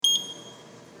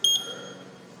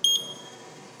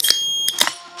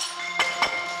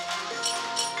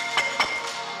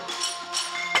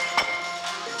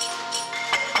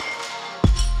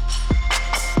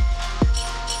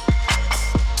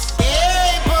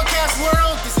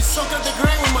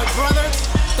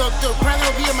Dr.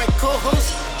 Pedro Beer, my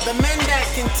co-host, the man that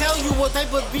can tell you what type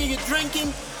of beer you're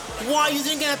drinking, why you're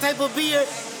drinking that type of beer,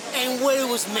 and where it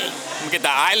was made. I'm gonna get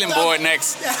the Island Boy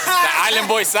next. The Island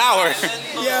Boy Sour.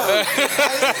 Yeah.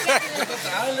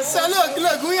 So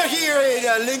look, we are here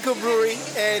at Lincoln Brewery,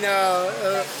 and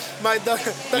my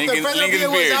Dr. Pedro Beer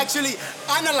was actually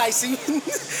analyzing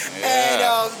and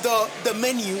the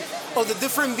menu of the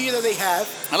different beer that they have.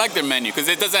 I like their menu because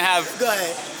it doesn't have Go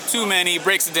ahead. too many.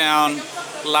 Breaks it down.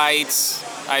 Lights,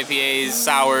 IPAs,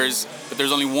 sours, but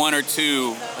there's only one or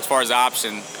two as far as the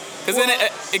option. Because then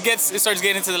it starts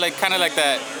getting into kind of like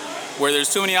that, where there's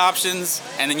too many options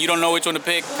and then you don't know which one to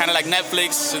pick. Kind of like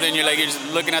Netflix. So then you're just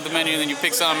looking at the menu and then you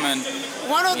pick some and.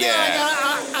 One of the things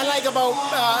I like about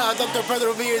Dr.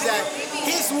 Pedro Beer is that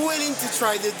he's willing to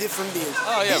try the different beers.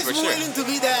 Oh yeah, for sure. He's willing to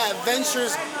be that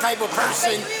adventurous type of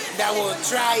person that will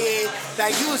try it.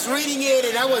 Like he was reading it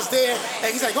and I was there,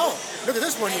 and he's like, "Oh, look at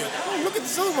this one here. Oh, look at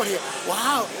this other one here.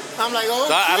 Wow." I'm like, "Oh."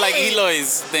 So I like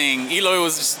Eloy's thing. Eloy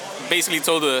was just basically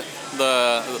told the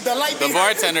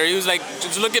bartender, he was like,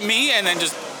 "Just look at me and then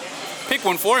just pick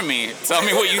one for me. Tell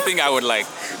me what you think I would like."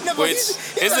 No, but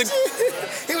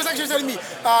he was actually telling me,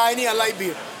 "I need a light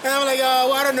beer," and I'm like,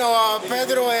 "Well, I don't know,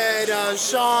 Pedro and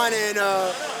Sean and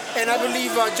I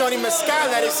believe Johnny Mescal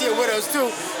that is here with us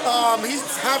too. He's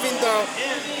having the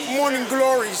morning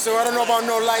glory, so I don't know about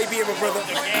no light beer, my brother." So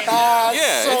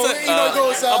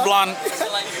it's a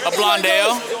blonde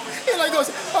ale. Eli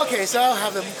goes, "Okay, so I'll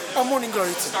have a morning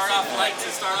glory too." Start off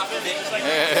a bit.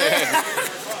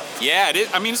 Yeah, it is.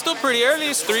 I mean, it's still pretty early.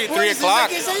 It's 3 o'clock.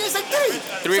 It's like 3.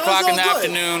 3 o'clock in the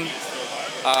afternoon.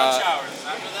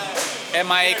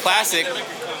 MIA Classic.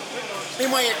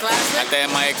 MIA Classic? At the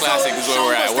MIA Classic is where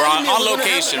we're at. We're on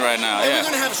location right now. We're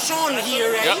going to have Sean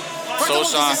here, right? Yep. First of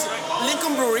all, this is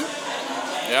Lincoln Brewery.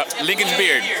 Yep. Lincoln's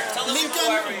Beard.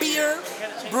 Lincoln Beer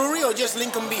Brewery or just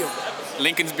Lincoln Beer?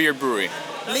 Lincoln's Beer Brewery.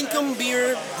 Lincoln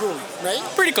Beer Brewery, right?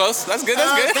 Pretty close. That's good.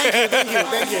 That's good. Thank you.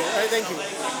 All right, thank you.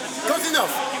 Close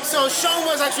enough. So Sean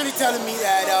was actually telling me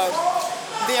that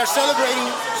they are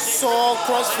celebrating. Soul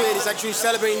CrossFit is actually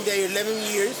celebrating their 11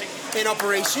 years in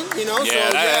operation. You know. Yeah,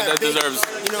 that deserves.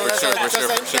 You know, for sure.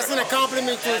 That's an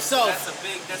accomplishment to itself.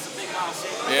 That's a big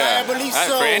milestone. Yeah, I believe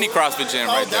so. For any CrossFit gym,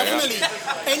 right there. Definitely.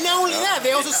 Yeah. And not only that,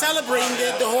 they also celebrating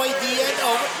the whole idea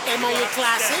of MIA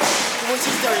Classic, which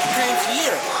is their 10th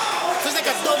year. So it's like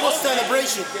a double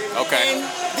celebration. Okay. And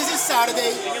this is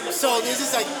Saturday, so this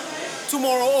is like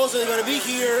tomorrow also they're going to be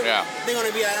here. Yeah. They're going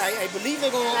to be, I believe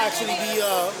they're going to actually be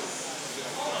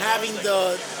having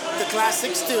the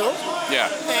classic still. Yeah.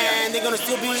 And they're going to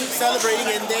still be celebrating,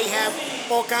 and they have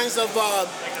all kinds of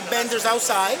vendors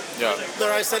outside. Yeah. That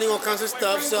are selling all kinds of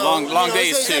stuff. So long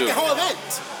days it's too. Like a whole event.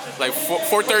 Like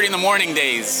 4:30 in the morning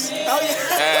days. Oh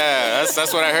yeah. Yeah,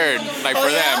 that's what I heard. Like for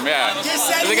them, yeah.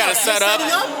 They got to set up.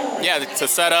 Yeah, to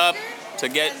set up, to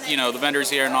get the vendors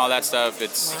here and all that stuff.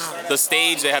 It's the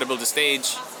stage. They had to build a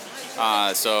stage.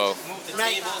 So.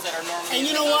 Right. And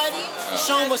you know what?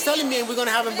 Sean was telling me, and we're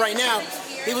gonna have him right now.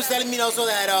 He was telling me also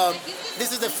that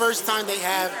this is the first time they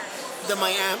have the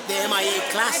MIA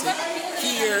Classic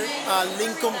here,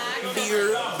 Lincoln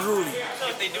Beer Brewery.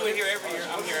 If they do it here every year,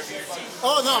 I'm here every year too.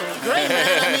 Oh no, great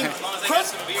man! I mean,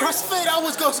 CrossFit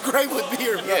always goes great with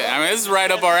beer, bro. Yeah, I mean this is right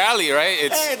up our alley,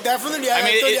 right? Definitely. I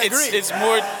mean, agree. it's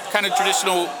more kind of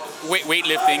traditional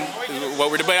weightlifting is what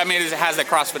we're doing, but I mean it has that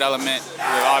CrossFit element.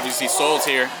 Obviously, Soul's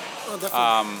here. Oh,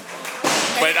 definitely.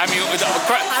 But I mean, I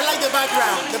like the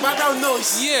background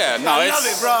noise. Yeah, no, I love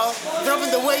it, bro.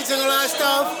 Dropping the weights and all that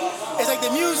stuff. It's like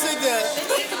the music,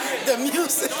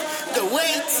 the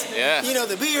weights. Yeah.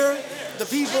 The beer, the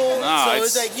people. No, so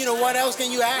it's like, what else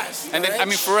can you ask? And right? I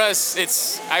mean, for us,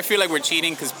 I feel like we're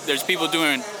cheating because there's people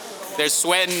they're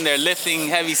sweating, they're lifting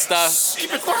heavy stuff,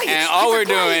 keep it quiet. And all we're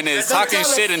doing is Don't talking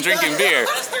shit and drinking beer.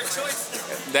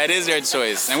 That is their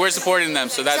choice, and we're supporting them.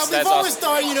 So that's before awesome. we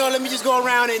start, let me just go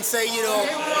around and say,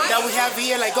 that we have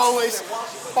here, like always,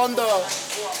 on the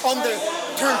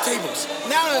turntables.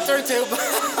 Now on the turntable,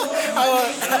 our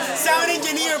sound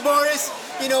engineer Boris.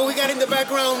 We got in the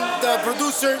background the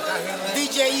producer,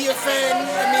 DJ EFN.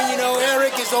 I mean,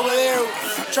 Eric is over there,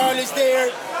 Charlie's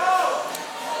there.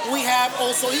 We have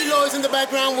also Eloy's in the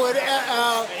background with his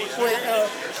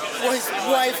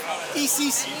wife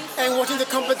Isis and watching the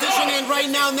competition. And right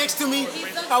now next to me,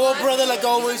 our brother, like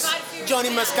always,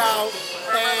 Johnny Mescal.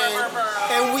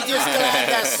 And we just glad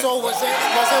that Soul was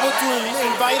able to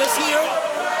invite us here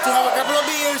to have a couple of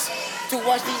beers, to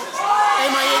watch the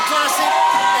MIA Classic,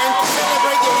 and to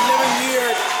celebrate the 11th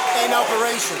year in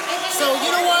operation. So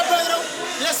you know what, brother?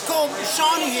 Let's call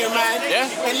Sean here, man. Yeah.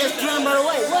 And let's turn him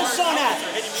away. Where's Sean at?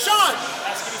 Sean!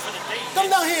 Come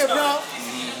down here, bro.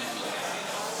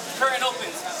 curtain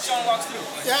opens, Sean walks through.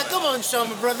 Yeah, come on, Sean,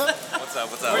 my brother. What's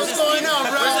up? What's up? What's going on,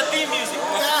 bro? Where's the theme music?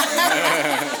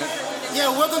 Yeah,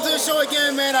 welcome to the show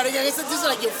again, man. I guess this is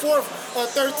like your fourth or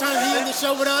third time here in the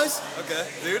show with us. Okay,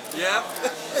 dude. Yeah.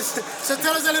 So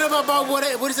tell us a little bit about what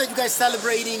is it you guys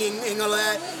celebrating and all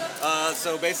that.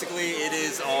 So basically, it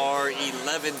is our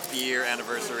 11th year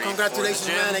anniversary. Congratulations,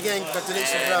 for the gym, man. Again,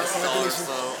 congratulations, bro. and it's Congratulations.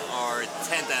 also our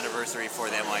 10th anniversary for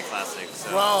the MI Classic.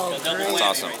 So, Wow, great. That's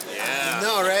awesome. yeah.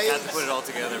 No, right? Had to put it all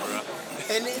together, bro.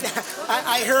 And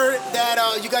I heard that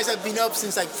you guys have been up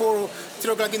since like 3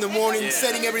 o'clock in the morning,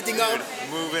 setting everything up.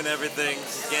 Moving everything,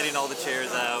 getting all the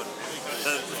chairs out.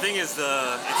 The thing is,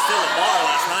 it's still a bar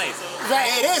last night.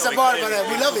 Right, it is a bar, but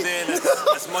we love moved it. in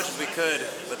as much as we could,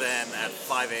 but then at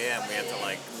 5 a.m. we had to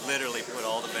like literally put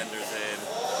all the vendors in,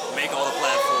 make all the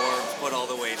platforms, put all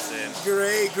the weights in.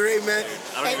 Great, man.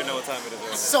 I don't even know what time it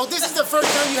is. So this is the first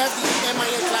time you have the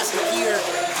MIA Classic here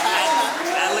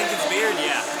At Lincoln's Beard,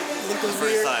 yeah. Lincoln's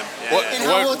First Beard. time. What- And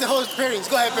how was the whole experience?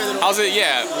 Go ahead, Pedro. How's it?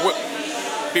 Yeah.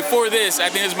 Before this, I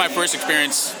think this is my first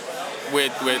experience with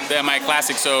the MI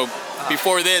Classic. So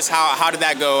before this, how did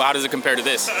that go? How does it compare to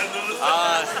this?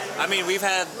 I mean, we've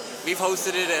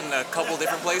hosted it in a couple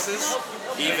different places,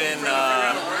 even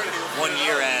 1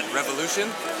 year at Revolution.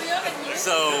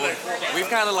 So we've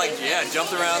kind of like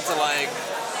jumped around to like.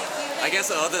 I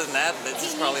guess other than that, this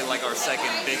is probably like our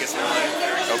second biggest one.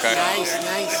 Okay. Nice.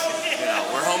 You know,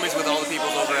 we're homies with all the people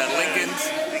over at Lincoln's.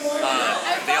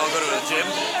 They all go to the gym.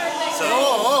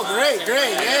 So, Great.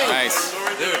 Hey. Nice.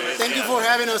 dude, Thank you for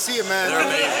having us here, man. they're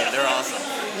amazing. They're awesome.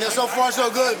 You know, so far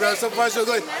so good, bro. So far so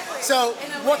good. So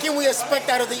what can we expect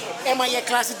out of the MIA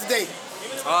Classic today?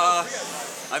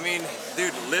 I mean,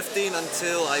 dude, lifting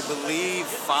until I believe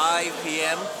 5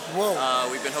 p.m. Whoa.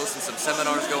 We've been hosting some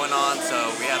seminars going on. So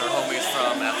we had our homies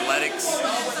from athletics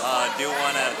do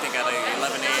one at, I think at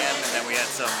 11 a.m. And then we had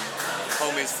some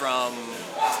homies from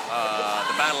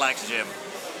the Battle Axe gym.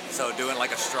 So doing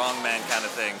like a strongman kind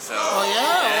of thing. So Oh yeah?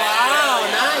 Wow,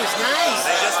 nice.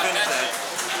 they just finished that.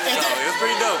 So it was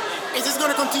pretty dope. Is this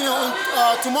going to continue on,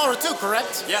 tomorrow too,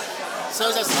 correct? Yeah. So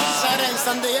it's a Saturday and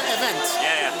Sunday event.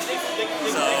 Yeah.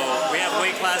 So we have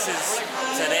weight classes.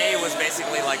 Today was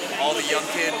basically like all the young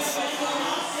kids,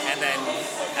 and then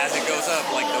as it goes up,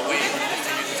 like the weight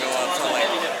continues to go up. So like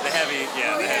the heavy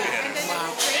hitters.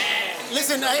 Wow.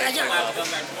 Listen,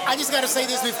 I just got to say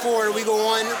this before we go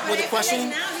on with the questioning,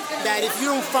 that if you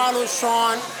don't follow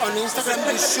Sean on Instagram,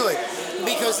 you should.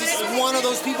 Because he's one of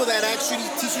those people that actually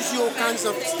teaches you all kinds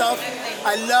of stuff.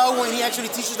 I love when he actually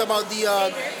teaches about the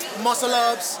muscle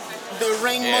ups, the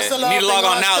ring muscle ups. Need to log and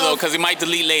all on that now though, stuff. because he might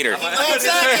delete later.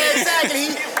 Exactly.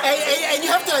 And you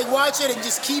have to like watch it and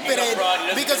just keep it in,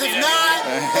 because if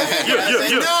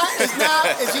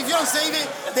you don't save it,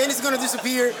 then it's gonna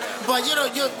disappear. But you know,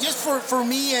 just for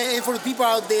me and for the people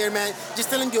out there, man, just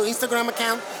tell them your Instagram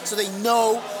account so they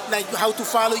know like how to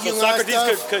follow you So and all that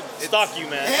Socrates stuff. could stalk you,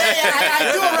 man. Hey,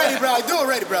 I do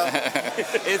already, bro.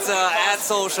 It's at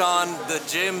Soul Sean. The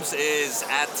gyms is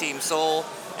at Team Soul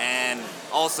and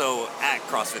also at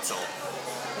CrossFit Soul.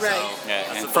 Right. Yeah. That's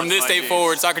And a from bunch this of day ideas.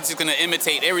 forward, Socrates is going to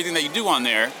imitate everything that you do on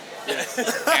there,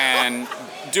 and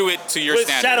do it to your With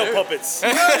standard. shadow puppets. For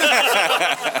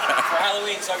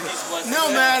Halloween, Socrates was. No,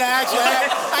 man. Actually,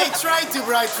 I tried to,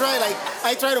 bro. I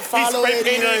try to follow spray it,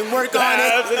 you know, painted and work on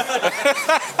it.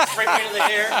 Spray painted the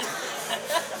hair.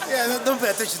 Yeah, don't pay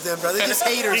attention to them, bro. They're just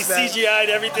haters, He man. CGI'd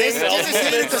everything. They just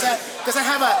hate it because I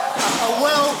have a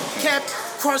well-kept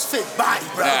CrossFit body,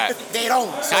 bro. Yeah. They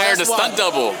don't. So I heard a that's why. stunt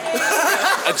double,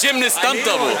 a gymnast stunt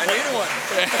double. I need one.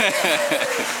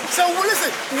 So, well, listen,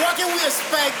 what can we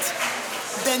expect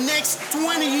the next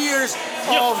 20 years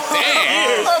of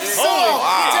soul?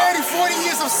 30, 40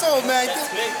 years of soul, man.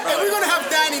 And we're going to have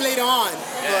Danny later on.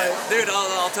 But, Dude,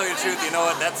 I'll tell you the truth. You know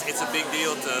what? It's a big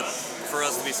deal for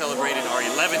us to be celebrating our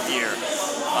 11th year.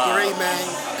 great, man.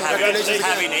 Congratulations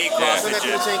Having again. a CrossFit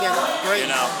gym. Congratulations again. Great.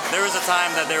 You know, there was a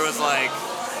time that there was like,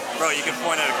 bro, you could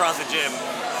point at a CrossFit gym,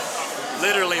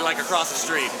 literally like across the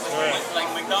street.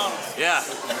 Like McDonald's. Yeah,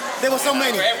 There were so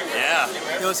many. They're everywhere. yeah.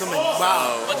 There were so many.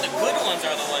 Wow. But the good ones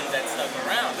are the ones that stuck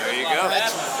around. There you There's a go. lot of bad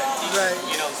ones that teach, Right.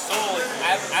 You know, Soul is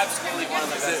absolutely one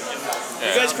of the best gym classes.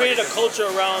 You guys created a culture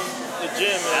around the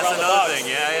gym and That's around the another box. thing,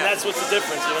 yeah. And that's what's the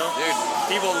difference, you know? Dude,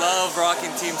 people love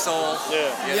rocking Team Soul. Yeah.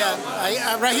 You know.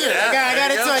 Yeah, right here. Yeah, I got there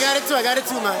it you too. go. I got it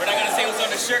too, man. We're not gonna say what's on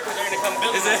the shirt because they're gonna come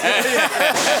build it.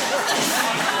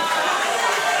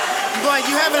 But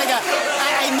you have like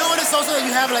I noticed also that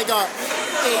you have like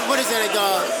what is it, like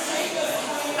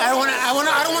I don't want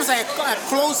to say a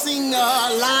closing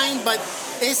line, but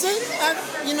Is it, a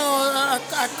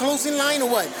clothing line or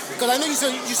what? Because I know you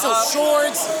sell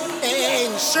shorts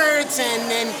and shirts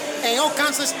and all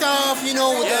kinds of stuff. With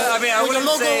Yeah, the, I with the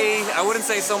logo. I wouldn't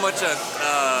say so much a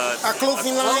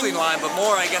clothing line, but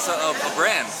more, I guess, a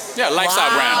brand. Yeah,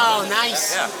 lifestyle brand. Wow,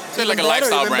 nice. Yeah. It's like a Even better,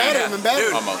 lifestyle even brand. better, even better.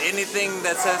 Dude, Almost. anything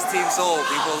that says Team Soul,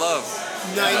 people love.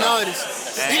 No, I noticed.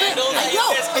 And The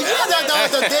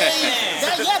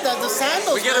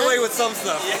sandals. we get man. away with some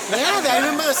stuff. Yeah, I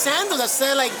remember the sandals that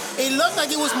said like it looked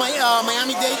like it was my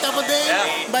Miami Dade type of thing,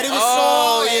 Yeah. but it was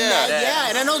Oh, sold. yeah.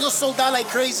 And I know those sold out like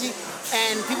crazy,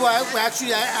 and people were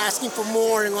actually asking for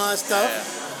more and all that stuff.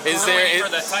 Is there? For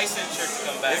the Tyson shirt to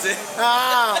come back. Is it?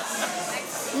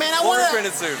 Man, I We'll wanted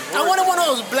reprint it soon. I wanted one of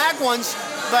those black ones,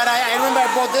 but I remember I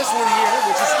bought this one here,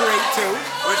 which is great too.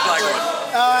 Which black one?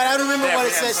 And I don't remember Damn, what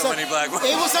we it have says. so many black ones.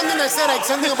 It was something that said like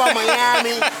something about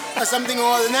Miami or something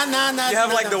or other. Not. You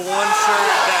have like the one shirt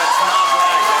that's not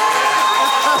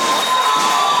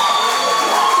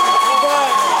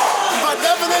black. But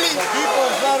definitely.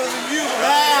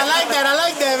 Yeah, I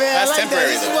like that, man. That's I like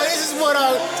temporary, that. This is what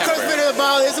CrossFit is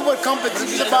about. This is what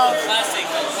competition is about. Plastic.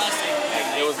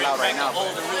 It was loud right now.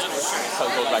 Old original shirt. So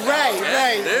it goes back. Right.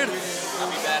 Dude, That'd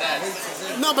be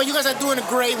badass. No, but you guys are doing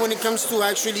great when it comes to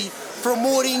actually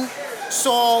promoting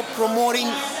Soul, promoting,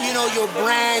 your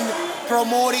brand,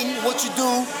 promoting what you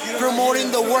do,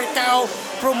 promoting the workout,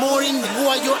 promoting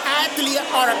what your athlete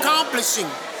are accomplishing.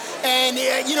 And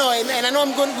and I know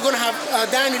we're gonna have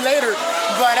Danny later,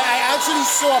 but I actually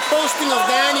saw a posting of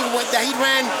Danny that he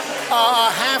ran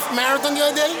a half marathon the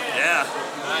other day. yeah.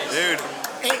 Dude,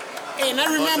 And I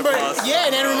remember,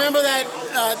 that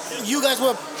you guys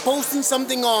were posting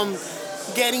something on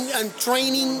getting and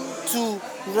training to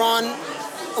run.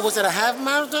 Was it a half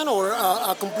marathon or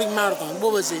a complete marathon?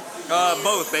 What was it?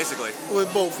 both, basically.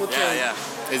 With both. Okay. Yeah.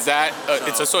 Is that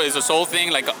it's a soul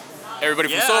thing? Like everybody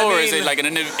from Yeah, Soul, I or is mean, it like an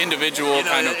individual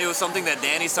kind of? It was something that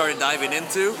Danny started diving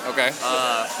into. Okay.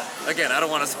 Again, I don't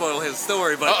want to spoil his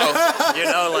story, but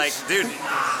dude,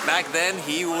 back then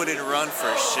he wouldn't run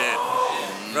for shit.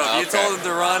 Bro, if you Okay. told him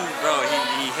to run, bro,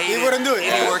 he hated He wouldn't do it.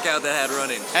 any Yeah. workout that had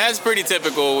running. And that's pretty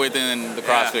typical within the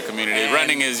CrossFit community. And-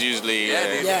 Running is usually Yeah,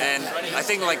 dude. Yeah. And I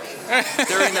think like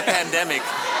during the pandemic,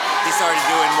 he started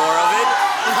doing more of it.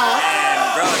 And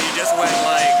bro, he just dove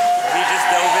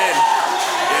in.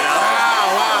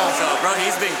 Wow. So bro,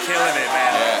 he's been killing it,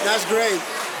 man. That's great.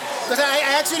 Because I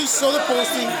actually saw the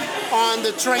posting on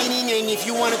the training, and if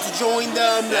you wanted to join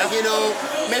them,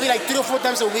 maybe like 3 or 4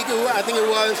 times a week, I think it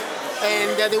was,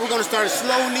 and that they were going to start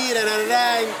slowly, and all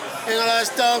that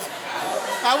stuff.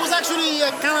 I was actually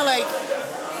kind of like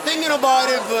thinking about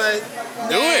it, but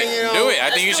do it. I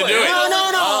think you should do it. No.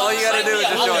 All you gotta do is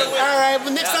just join. All right,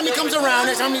 but next time he comes around,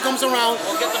 we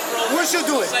should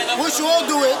do it. We should all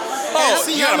do it. Oh,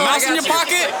 you got a mouse in your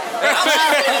pocket?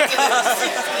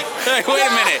 Hey, wait a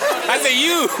minute. I say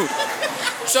you.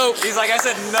 So He's like, I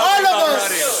said no All of about us.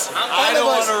 running. All I don't of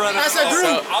us. want to run As a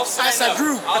group. I'll sign As a up.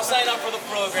 group. I'll sign up for the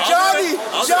program. Johnny.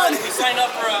 We sign up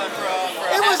for a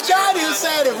It was Johnny who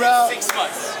said it, bro. 6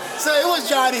 months. So it was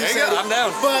Johnny who There you said go, it. I'm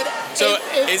down. But So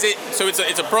if,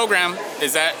 it's a program?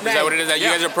 Is that what it is? That you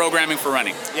Yeah. guys are programming for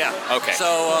running? Yeah. Okay. So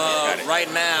Got it. right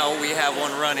now we have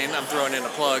one running. I'm throwing in a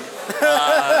plug.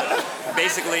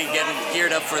 Basically getting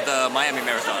geared up for the Miami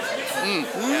Marathon.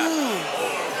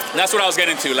 That's what I was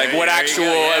getting to. Like, what There you actual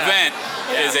go, yeah. event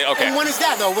is it? Okay. and when is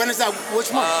that though? When is that?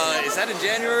 Which month? Is that in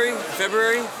January,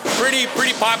 February? Pretty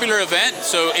popular event.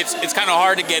 So it's kind of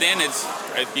hard to get in. It's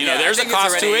Yeah, there's I a think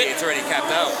cost it's to already, it. It's already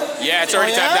capped out. Yeah, it's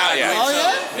already tapped out. Yeah. Oh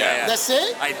yeah? Yeah. That's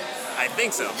it? I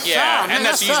think so. Yeah, man, and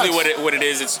that's that usually sucks. what it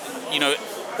is. It's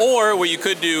or what you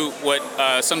could do, what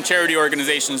some charity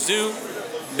organizations do,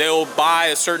 they'll buy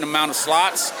a certain amount of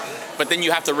slots, but then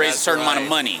you have to raise a That's certain amount of right.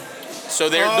 money. So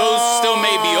those still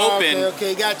may be open,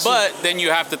 Okay, got you. but then you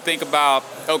have to think about,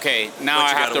 okay, now What I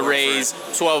you have gotta to work raise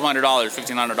 $1,200,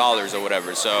 $1,500 or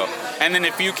whatever. So, and then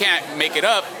if you can't make it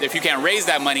up, if you can't raise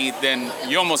that money, then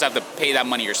you almost have to pay that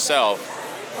money yourself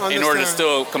in order to Understand.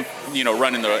 still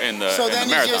run in the So in then the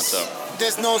you marathon. just, So.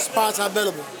 there's no spots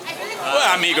available. Well,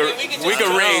 I mean, we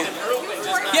could raise.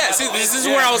 Yeah, see, this is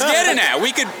where I was getting at.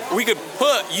 We could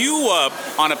put you up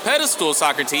on a pedestal,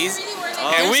 Socrates,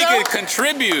 and we so? could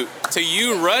contribute to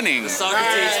you running.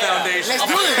 Socrates Foundation.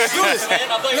 Let's do this.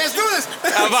 Let's do this.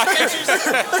 How about-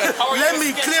 Let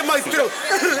me clear my throat.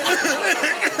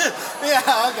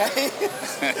 Yeah, okay.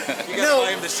 You gotta No,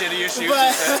 buy him the shittier shoes.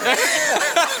 But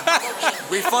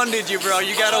We funded you, bro.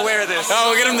 You gotta wear this. Oh,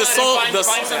 we'll get him the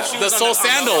soul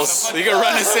sandals. You can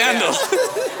run in sandals.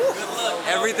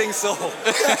 Everything sold.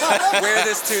 Wear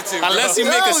this tutu, bro. Unless you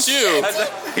make a Oh, shoe,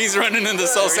 he's running in the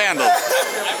soul sandals. I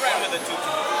ran with a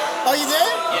tutu. Oh, you did?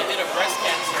 Yeah, I did a breast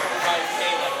cancer 5K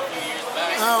like a few years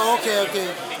back. Oh, okay.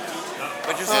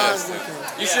 But you Oh, should.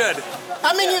 okay. You should.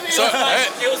 I mean, So,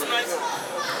 It was nice.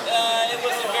 It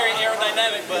wasn't very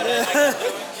aerodynamic, but I could do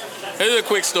it. here's a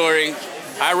quick story.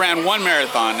 I ran one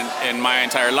marathon in my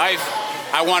entire life.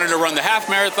 I wanted to run the half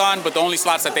marathon, but the only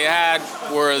slots that they had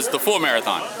was the full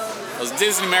marathon. It was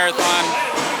Disney marathon,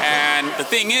 and the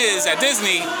thing is, at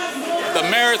Disney, the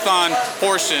marathon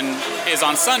portion is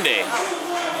on Sunday.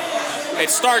 It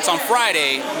starts on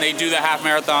Friday, and they do the half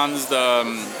marathons, the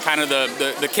kind of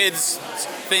the kids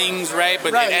things, right?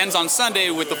 But Right. it ends on Sunday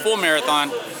with the full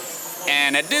marathon.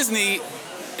 And at Disney,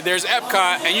 there's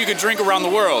Epcot, and you could drink around the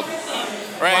world,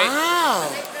 right? wow.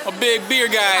 A big beer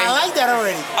I guy, like that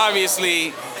already.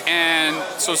 obviously. And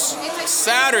so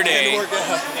Saturday, Work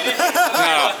out.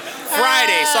 no,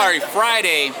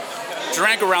 Friday,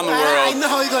 drank around the I world. know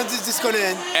how this is going to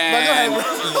end. But go And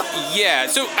ahead. yeah,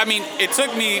 so I mean, it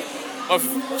took me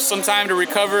some time to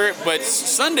recover, but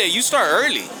Sunday you start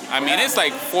early. I mean, it's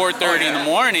like 4:30 in the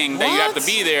morning that you have to What?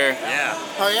 be there, Yeah.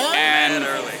 Oh, yeah? and And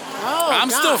early. Oh, I'm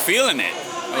God. still feeling it.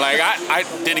 Like I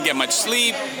didn't get much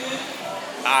sleep.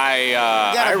 Got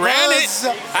I a ran it. buzz.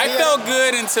 I Yeah. felt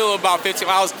good until about 15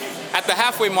 miles. At the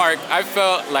halfway mark, I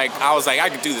felt like I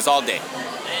could do this all day.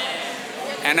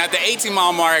 And at the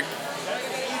 18-mile mark,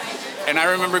 and I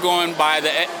remember going by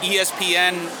the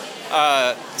ESPN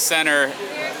center,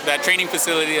 that training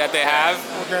facility that they have,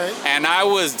 Okay. and I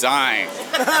was dying.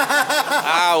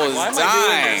 I was Why am I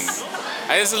doing dying. this?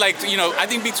 This is like, I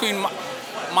think between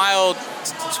mile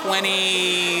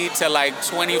 20 to like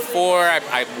 24,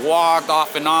 I walked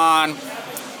off and on.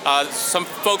 Some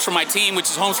folks from my team, which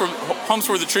is Homes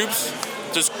for the Troops,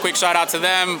 just quick shout out to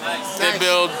them. They Nice.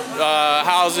 build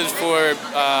houses for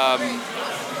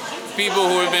people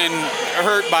who have been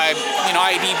hurt by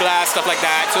IED blast, stuff like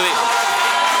that. So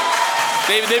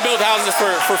they build houses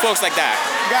for folks like that.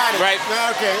 Got it. Right.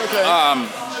 Okay.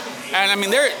 And I mean,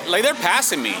 they're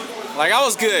passing me. Like, I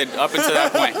was good up until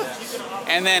that point.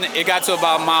 And then it got to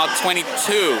about mile 22.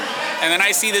 And then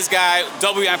I see this guy,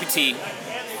 double amputee,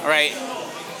 right,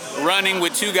 running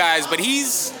with two guys, but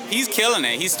he's killing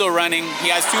it. He's still running. He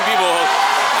has two people.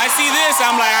 I see this,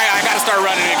 I'm like, I gotta start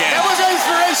running again. That was your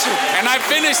inspiration. And I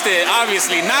finished it,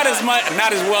 obviously. Not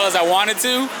as well as I wanted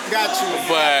to, Got you.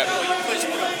 but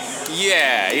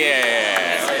yeah.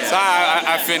 So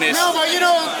I finished. No, but you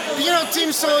know,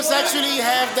 Team Source actually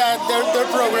have that their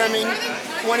programming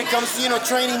when it comes to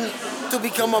training to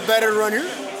become a better runner,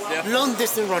 long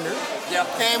distance runner,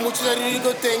 and which is a really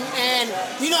good thing. And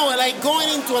like going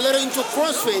into a little into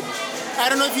CrossFit, I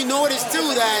don't know if you noticed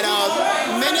too that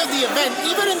many of the events,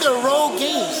 even in the road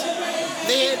games,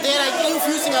 they're like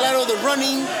infusing a lot of the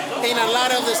running and a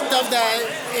lot of the stuff that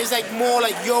is like more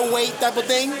like your weight type of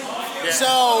thing.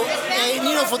 So,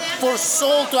 for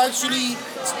Soul to actually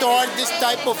start this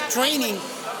type of training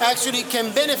actually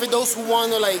can benefit those who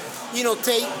want to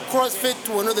take CrossFit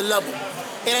to another level.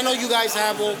 And I know you guys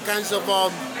have all kinds of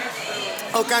all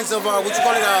kinds of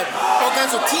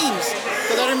teams.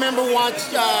 Because I remember when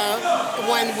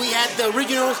we had the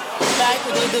regionals back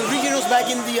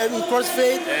in the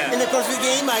CrossFit in the CrossFit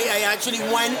game. I actually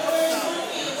went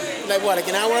like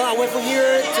an hour away from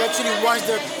here to actually watch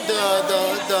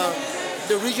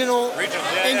the regional,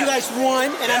 and you guys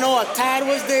won. And I know Todd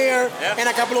was there, and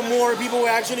a couple of more people were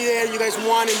actually there. You guys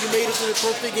won, and you made it to the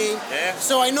CrossFit game.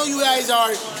 So I know you guys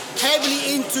are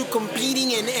heavily into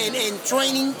competing and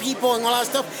training people and all that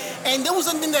stuff. And there was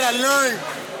something that I learned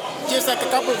just like a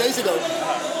couple of days ago,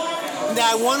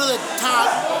 that one of the top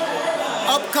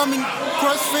upcoming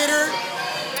CrossFitter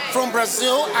from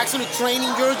Brazil actually trained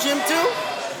in your gym too.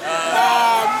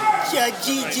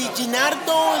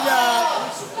 Ginardo,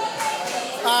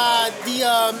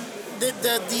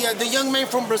 the young man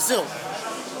from Brazil.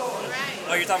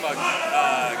 Oh, you're talking about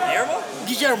Guillermo?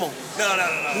 Guillermo. No.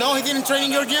 No, he didn't train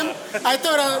in your gym. I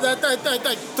thought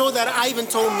that Ivan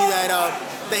told me that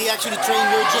he actually trained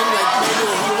your gym. Like maybe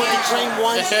he went to train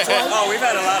once or twice. Oh, we've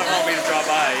had a lot of homies drop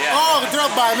by. Yeah. Oh,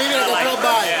 drop by. Maybe I can drop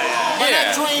by. Yeah. But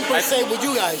not train per se with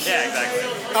you guys. Yeah, exactly.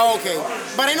 Oh, okay.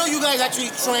 But I know you guys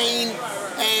actually train,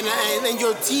 and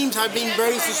your teams have been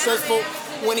very successful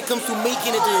when it comes to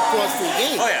making it to the CrossFit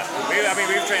Games. Oh yeah. We've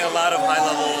trained a lot of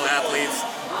high-level athletes.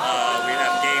 We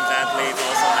have games athletes,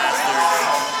 also masters,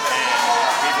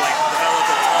 and we've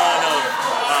developed a ton of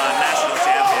national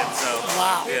champions. So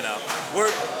Wow.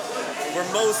 we're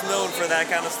most known for that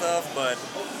kind of stuff, but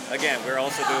again, we're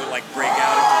also doing break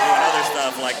out into doing other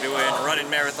stuff, like doing running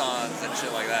marathons and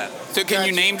shit like that. So can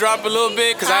you name drop a little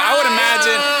bit? Because I would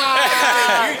imagine.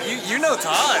 You know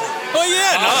Todd. Oh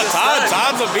yeah, no, Todd's a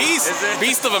stud. Todd's a beast, Is it?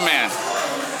 beast of a man.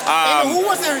 And who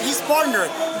was his partner?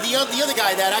 The other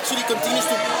guy that actually continues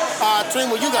to train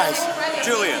with you guys.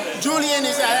 Julian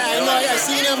is. I know. I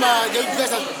seen him. You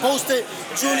guys have posted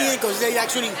Julian because they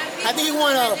actually. I think he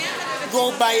want to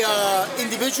go by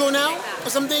individual now or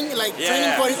something like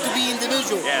training for it to be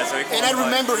individual. Yeah, so he and I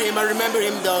remember him. I remember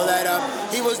him though that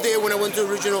he was there when I went to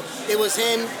regional. It was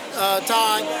him,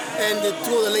 Todd, and the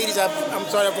two of the ladies. I'm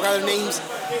sorry, I forgot their names.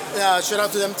 Shout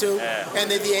out to them too. Yeah. And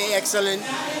they did excellent.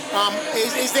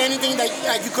 Is there anything that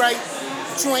you try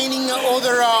training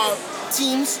other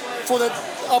teams for the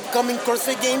upcoming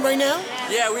CrossFit game right now?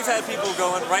 Yeah, we've had people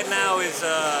going. Right now is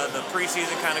the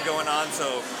preseason kind of going on,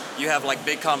 so you have like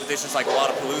big competitions like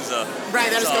Wodapalooza. Right,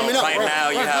 that is so coming up. Right now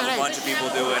you have right. a bunch of people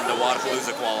doing the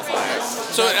Wodapalooza qualifiers.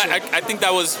 So I think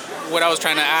that was what I was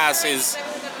trying to ask is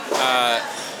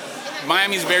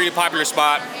Miami's a very popular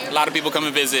spot. A lot of people come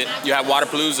and visit. You have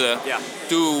Wodapalooza. Yeah.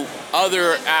 Do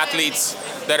other athletes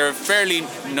that are fairly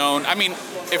known? I mean,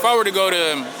 if I were to go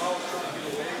to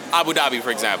Abu Dhabi, for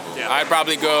example, I'd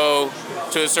probably go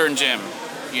to a certain gym.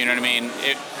 You know what I mean?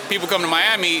 If people come to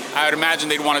Miami, I would imagine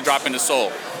they'd want to drop into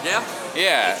Seoul. Yeah.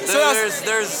 Yeah.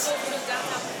 There's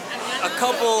a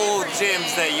couple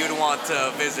gyms that you'd want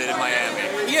to visit in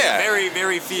Miami. Yeah. Very,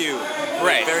 very few.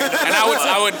 Right. Very And I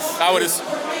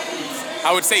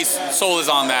would say Seoul is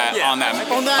on that Yeah. on that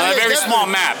On that a list, very small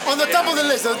definitely. map. On the top of the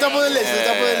list. On the top of the list. On the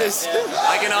top of the list.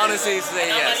 I can honestly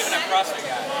say yes.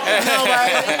 No,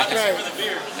 right.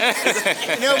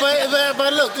 No, but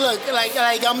look,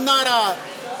 like I'm not a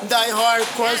die-hard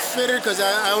CrossFitter because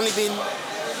I only been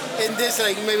in this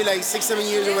like maybe like 6-7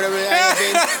 years or whatever. I've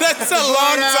been. That's a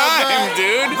long time,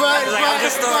 dude. I'm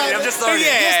just starting.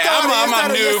 Yeah, I'm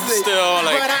a noob still.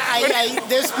 Like, but I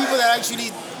there's people that actually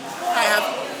I have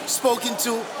spoken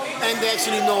to and they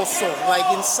actually know Seoul, like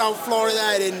in South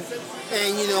Florida and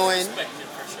you know and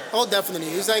oh definitely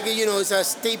it's like it's a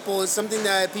staple. It's something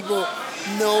that people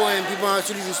know and people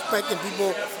actually respect and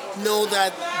people know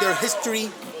that their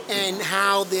history and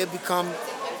how they have become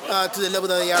to the level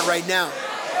that they are right now.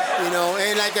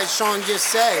 And like as Sean just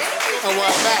said a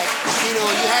while back, you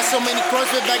had so many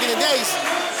CrossFit back in the days,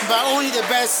 but only the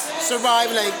best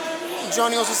survive, like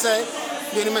Johnny also said,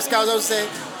 Johnny Mascal also said,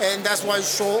 and that's why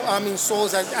Seoul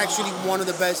is actually one of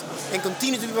the best and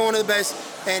continue to be one of the best,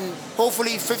 and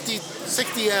hopefully 50,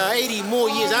 60, 80 more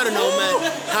years, I don't know, man,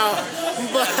 how,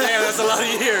 but... Damn, that's a lot of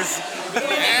years.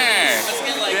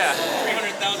 yeah.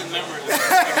 300,000 members.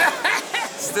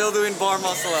 Still doing bar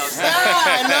muscle ups.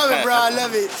 I love it, bro. I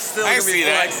love it. Still I gonna see be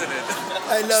that. flexing it.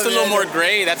 I love Just a it. little more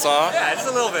gray, that's all. Yeah, just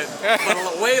a little bit,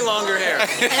 but way longer hair.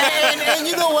 And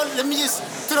you know what? Let me just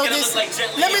throw this.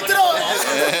 Let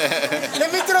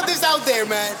me throw this out there,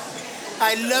 man.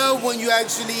 I love when you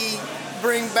actually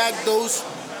bring back those.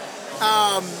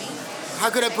 How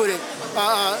could I put it?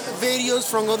 Videos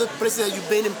from other places that you've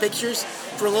been in, pictures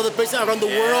from other places around the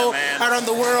world. Man. Around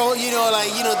the world,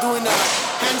 doing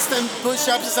handstand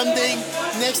push-ups or something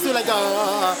next to like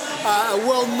a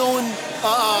well-known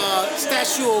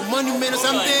statue or monument or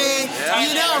something.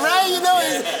 Right?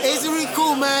 It's really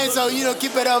cool, man. So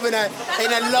keep it up, and I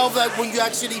love that when you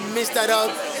actually mix it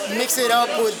up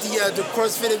with the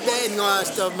CrossFit event and all that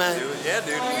stuff, man.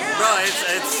 Dude. Bro,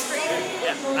 it's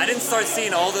I didn't start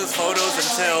seeing all those photos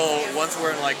until once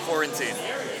we're in like quarantine.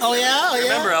 Oh yeah.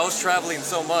 Remember, I was traveling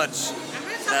so much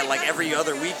that like every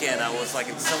other weekend I was like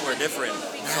in somewhere different.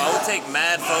 So I would take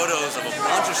mad photos of a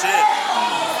bunch of shit,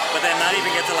 but then not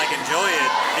even get to like enjoy it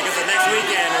because the next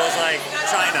weekend was like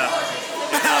China.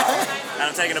 And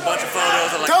I'm taking a bunch of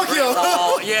photos of like Tokyo.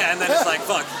 Yeah, and then it's like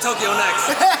fuck, Tokyo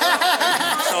next.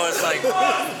 So it's like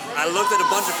I looked at a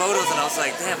bunch of photos and I was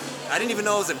like, damn, I didn't even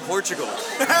know I was in Portugal.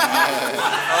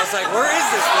 I was like, where is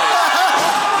this place?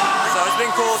 So it's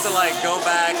been cool to like go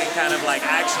back and kind of like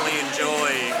actually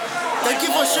enjoy. Thank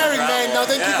you for sharing, man. No,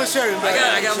 thank you for sharing, man.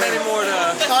 I got many more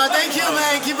to. Thank you,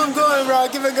 man. Keep them going, bro.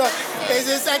 Keep them going.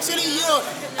 It's actually,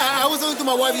 I was talking to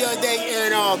my wife the other day,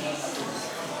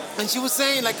 and she was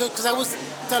saying, like, because I was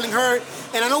telling her,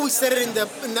 and I know we said it in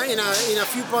a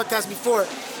few podcasts before,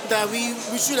 that we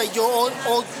should like all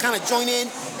kind of join in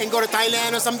and go to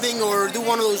Thailand or something, or do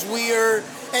one of those weird.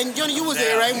 And Johnny, you was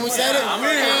there, right, when we said it?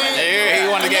 He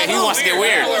wants to get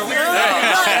weird.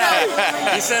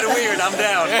 He said weird. I'm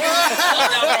down.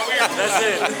 That's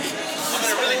it. I'm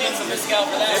gonna really need some mezcal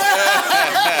for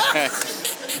that.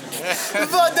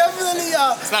 But definitely,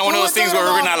 It's not one of those things where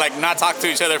we're gonna like not talk to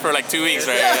each other for like 2 weeks,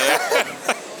 right?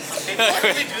 Can you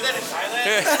really do that in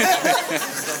Thailand?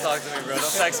 Don't talk to me, bro.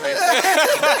 Don't text me.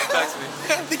 Text me.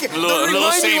 I'm a little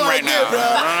ashamed right now.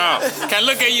 I don't know. Can't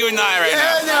look at you and I right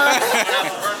now. I'm gonna have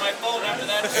to burn my phone after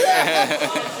that.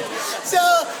 So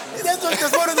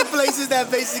that's one of the places that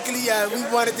basically we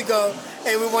wanted to go,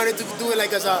 and we wanted to do it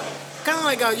like as a kind of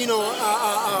like a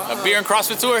A beer and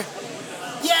CrossFit tour.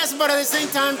 yes, but at the same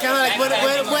time kind of like with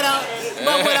our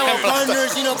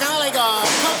partners, kind of like a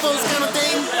couples kind of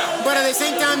thing. But at the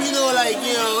same time,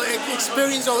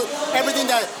 experience everything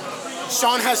that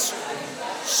Sean has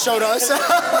showed us.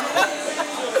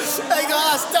 Like all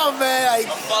that stuff, man. Like,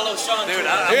 Follow Sean. Dude,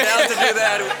 I'm down to do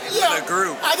that yeah, in a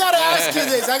group. I gotta ask you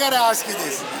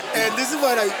this. And this is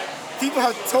what people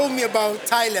have told me about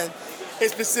Thailand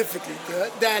specifically.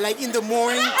 That like in the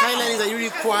morning, Thailand is like really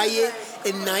quiet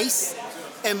and nice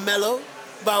and mellow.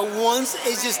 But once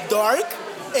it's just dark,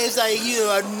 it's like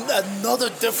another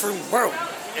different world.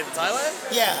 In Thailand?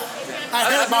 Yeah, I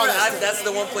heard about that. That's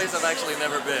the one place I've actually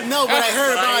never been. No, but I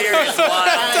heard But about I hear it. it's wild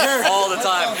I heard. all the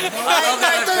time. I love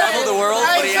that I've traveled the world,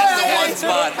 but he has the one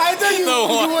spot. I thought you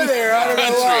were there. I don't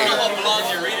know why. What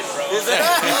blogs you're reading, bro? Is it?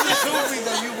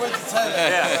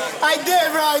 Yeah. I did,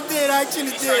 bro. I did. I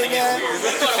actually did, man.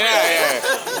 Yeah.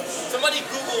 Somebody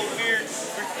Google weird.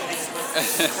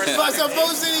 But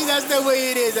supposedly that's the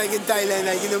way it is, like in Thailand.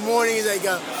 Like in the morning, it's like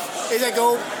a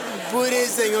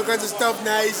Buddhist and all kinds of stuff,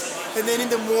 nice. And then in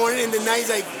the morning, in the night, it's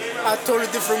like a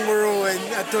totally different world and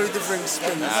a totally different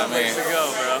experience. Place to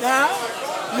go, bro. Yeah.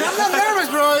 No, I'm not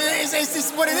nervous, bro.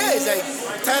 It's what it is. Like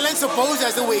Thailand, suppose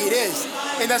that's the way it is,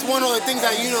 and that's one of the things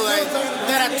that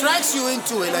that attracts you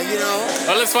into it.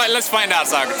 Well, let's find out,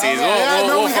 Socrates.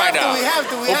 We'll find out. We have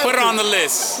to. We'll put it on the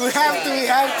list. We have to.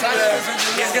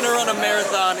 He's gonna run a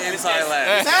marathon in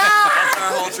Thailand. Ah! That's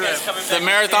our whole trip. The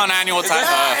marathon annual time.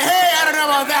 Hey, I don't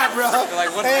know about that, bro.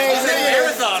 Like, what Hey, is hey,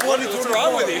 marathon? What's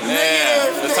wrong with you?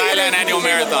 Yeah, the Thailand annual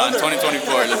marathon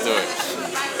 2024. Let's do it.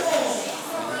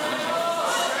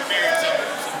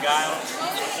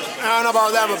 I don't know about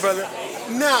that, my brother.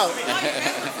 No.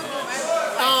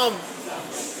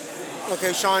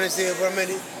 Okay, Sean is here for a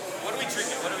minute. What are we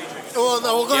drinking? Well,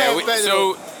 no, we'll go ahead, Pedro.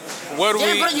 So what do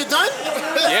Yeah, we? bro, you done?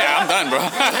 Yeah, I'm done, bro.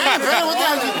 Man, bro, what the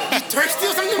hell? You thirsty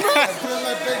or something, bro?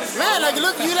 Man, like,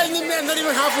 look, you like not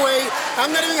even halfway. I'm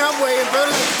not even halfway, and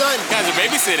Pedro's done. Guys are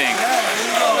babysitting.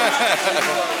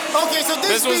 Okay, so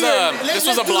this was beer, this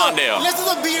was a blonde ale. Let's do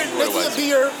the beer. Let's do the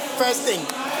beer first thing.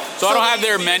 So I don't have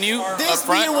their menu up This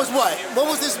front. beer was what? What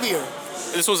was this beer?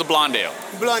 This was a blonde ale.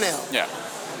 Blonde ale. Yeah.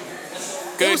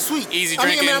 It Good, was sweet. easy I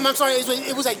drinking. mean, I'm sorry.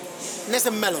 It was like nice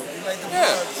and mellow.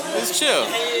 Yeah, it's chill.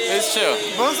 It's chill.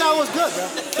 Blonde ale was good, bro.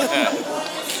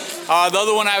 The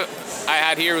other one I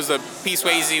had here was a Peace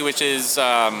Swayze, which is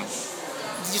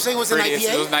Did you say it was an pretty.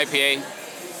 IPA? It was an IPA.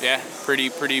 Yeah, pretty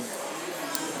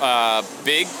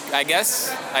big, I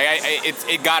guess.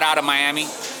 It got out of Miami.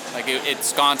 Like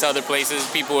it's gone to other places.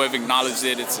 People have acknowledged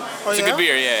it. It's a yeah? good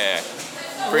beer. Yeah.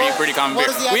 Pretty common what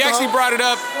beer. is the We alcohol? actually brought it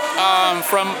up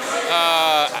from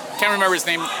I can't remember his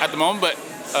name at the moment, but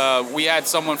we had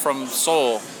someone from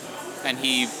Seoul, and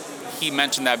he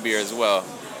mentioned that beer as well.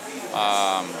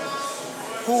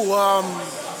 Who?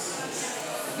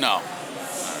 No.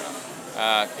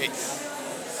 I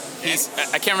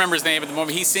can't remember his name at the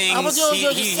moment. He sings.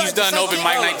 He's done open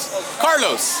mic nights.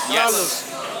 Carlos. Yes.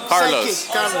 Carlos.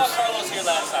 Sidekick, Carlos. Carlos here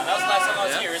last time. That was the last time I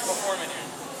was here. He's performing here.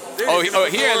 Dude, Oh, he's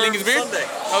here gonna at Lincoln's Beer? Sunday.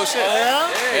 Oh shit. Yeah. Yeah,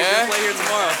 he's Yeah. gonna play here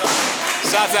tomorrow.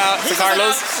 Shouts out to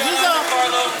Carlos. He's a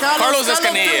Carlos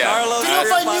Escanilla. Carlos, 305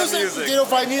 305 Music.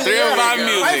 305 Music. 305 yeah.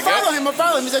 Music, I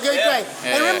follow him. He's a great guy.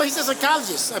 Yeah. And remember, he's a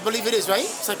psychologist. I believe it is, right?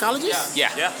 Psychologist?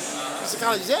 Yeah. Yeah.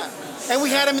 Psychologist, yeah. And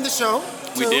we had him in the show.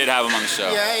 We too. did have him on the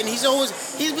show. Yeah, and he's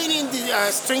been in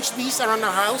the Strange Beast around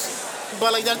our house.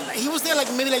 But like that, he was there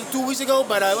like maybe like 2 weeks ago.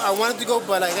 But I wanted to go,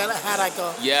 but like I had like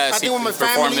a Yes, I think with my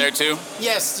performed family. there too.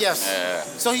 Yes. Yeah.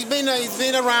 So he's been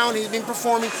around. He's been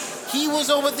performing. He was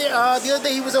over there the other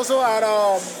day. He was also at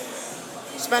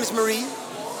Spanish Marie.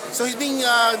 So he's been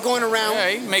going around. Yeah,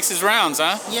 he makes his rounds,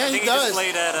 huh? Yeah, I he think he just does.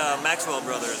 played at Maxwell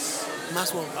Brothers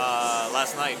Maxwell.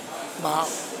 last night. Wow.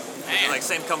 Like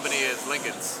same company as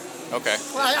Lincoln's. Okay.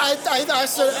 Well, I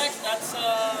said, That's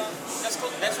where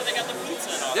they got the pizza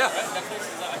and all Yeah. that, right? That place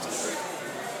is actually pretty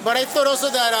cool. but I thought also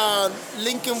that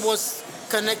Lincoln was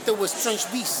connected with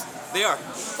Strange Beast. They are.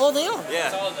 Oh, they are.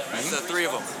 Yeah. all of them, right? It's the three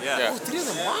of them. Yeah. Yeah. Oh, 3 of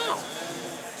them. Wow.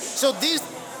 So this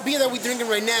beer that we're drinking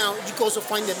right now, you can also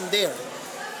find them there.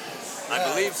 I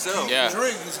believe so. Yeah.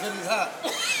 Drink, it's gonna be hot.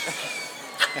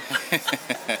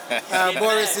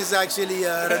 Boris is actually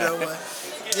I don't know what.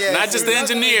 Yeah. Not just the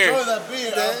engineer. Enjoy that beer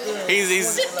out there.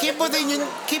 He's Keep with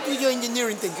your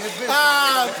engineering thing.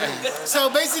 So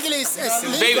basically, it's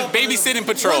Lincoln. babysitting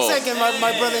patrol. 1 second, my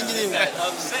brother engineer.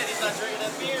 Upset he's not drinking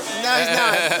that beer, man. No, it's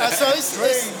not. So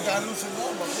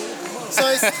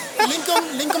it's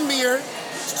Lincoln beer,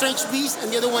 Strange Beast,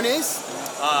 and the other one is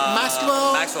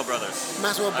Maxwell Brothers,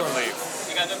 Maxwell I Brothers. believe.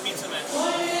 You got the pizza man.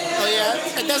 Oh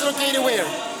yeah, and that's located where?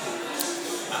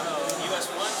 US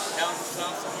 1 down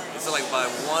south somewhere. Is it like by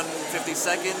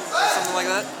 152nd or something like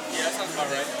that? Yeah, that sounds about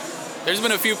right. There's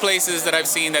been a few places that I've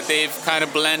seen that they've kind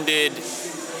of blended,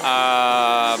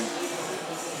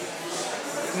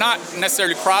 not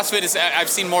necessarily CrossFit. I've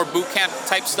seen more boot camp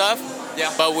type stuff.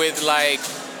 Yeah. But with like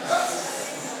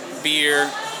beer.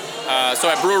 So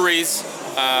at breweries,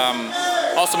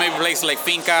 also maybe places like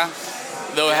Finca,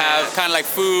 they'll have kind of like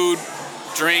food,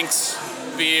 drinks,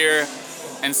 beer,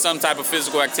 and some type of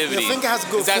physical activity. Yeah, Finca has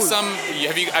good Is that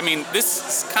food. I mean,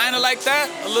 this is kind of like that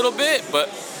a little bit, but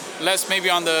less maybe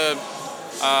on the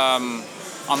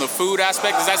food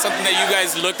aspect. Is that something that you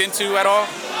guys looked into at all?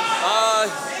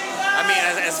 I mean,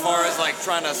 as far as like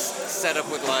trying to set up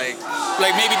with like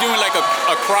Like maybe doing like a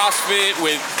CrossFit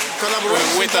with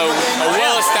Collaboration. with a we've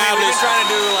well-established. been trying to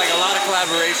do like a lot of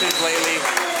collaborations lately.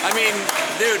 I mean,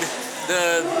 dude,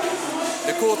 the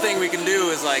cool thing we can do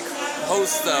is like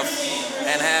host stuff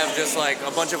and have just like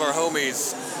a bunch of our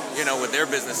homies, you know, with their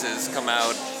businesses come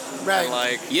out Right. and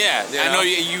like Yeah, You I know? know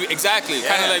you exactly.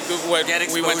 Kind Yeah. of like what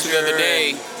Get we went to the other exposure.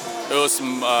 day. There was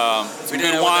some We did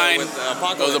good that wine. with There was a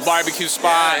Apocalypse. barbecue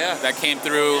spot Yeah, yeah. that came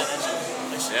through.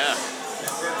 Yeah.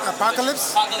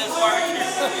 Apocalypse. Apocalypse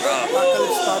Barbecue.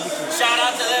 Apocalypse barbecue. Shout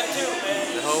out to them too,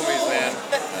 man. The homies, man.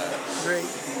 Great.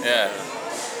 Yeah.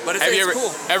 But it's, Have you it's ever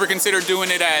cool. ever considered doing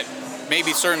it at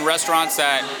maybe certain restaurants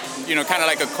that, you know, kind of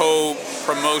like a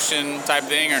co-promotion type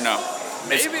thing, or no?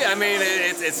 Maybe. I mean,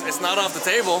 it's not off the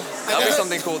table. That'll be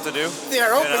something cool to do. They are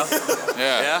You open. know?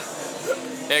 Yeah. Yeah.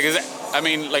 Yeah, because I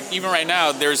mean, like even right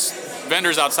now, there's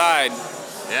vendors outside,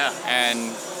 Yeah.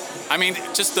 and I mean,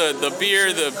 just the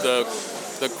beer, the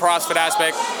CrossFit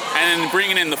aspect, and then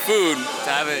bringing in the food. To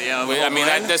have it, you know. the I whole mean,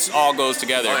 blend. that just all goes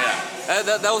together. Oh yeah,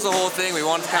 that was the whole thing. We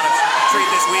wanted to kind of treat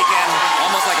this weekend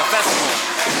almost like a festival.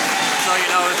 So you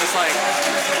know, it's just like,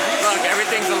 look,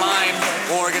 everything's aligned.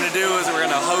 What we're gonna do is we're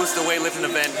gonna host a weightlifting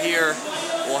event here.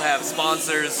 We'll have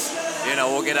sponsors. You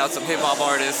know, we'll get out some hip hop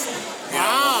artists. You know,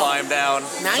 we'll Wow. fly them down.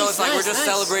 Nice, so it's like we're nice, just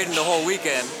nice. celebrating the whole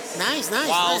weekend Nice, nice.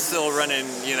 while nice. still running.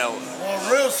 You know, Well,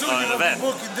 real soon an you're gonna event. be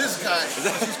booking this guy.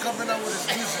 He's coming out with his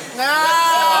music.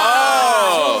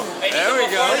 Ah! Oh, there we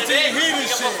go. Today, He we the can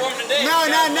shit. perform today. No,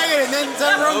 no, negative. That's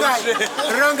the wrong guy.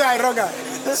 Wrong guy, wrong guy.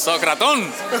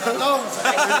 Socraton. No.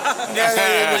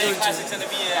 Yeah, Classic's gonna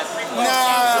be at 3 o'clock.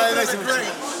 no, listen with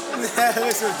you.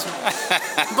 Listen with you.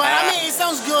 But I mean, it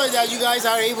sounds good that you guys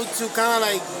are able to kind of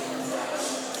like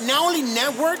not only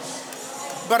network,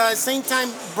 but at the same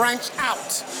time branch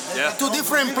out Yeah. to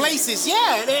different places.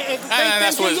 Yeah,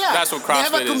 that's what They have a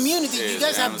CrossFit is- community. You is,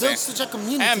 guys you know have what I'm built saying? such a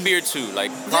community. And beer too,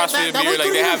 like Yeah, CrossFit that beer, we like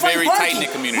couldn't they even have find very parking. tight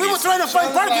knit communities. We were trying to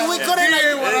find parking. We couldn't,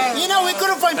 like, you know, we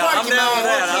couldn't find I'm parking, down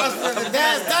man. with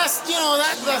that. That's you know,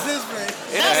 That's his place.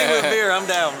 Anything with beer, I'm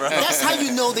down, bro. that's how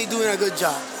you know they're doing a good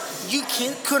job. We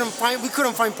couldn't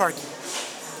find parking.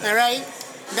 All right,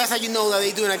 that's how you know that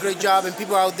they're doing a great job, and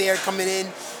people out there coming in,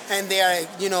 and they are,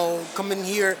 you know, coming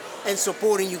here and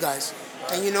supporting you guys.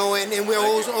 And you know, and we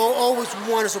always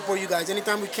want to support you guys.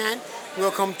 Anytime we can,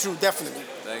 we'll come through, definitely.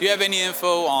 Do you have any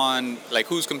info on like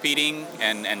who's competing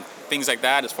and things like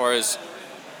that, as far as,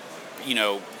 you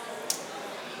know,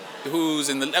 who's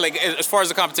in the, like as far as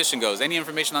the competition goes? Any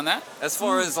information on that? As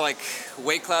far as like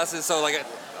weight classes, so like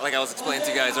I was explaining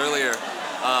to you guys earlier,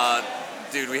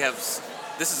 dude,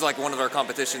 this is like one of our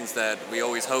competitions that we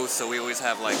always host, so we always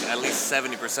have like at least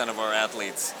 70% of our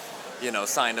athletes, you know,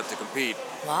 signed up to compete.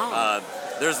 Wow.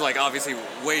 There's like obviously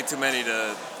way too many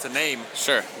to name,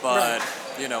 Sure. but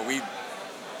you know, we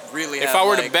really have If I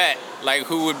were like, to bet, like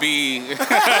who would be? damn,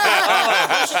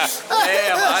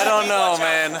 I don't know,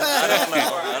 man.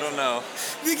 I don't know.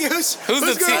 Who's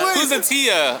Who's the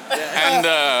Tia and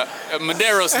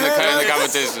Maderos in the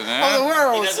competition? of the Huh? He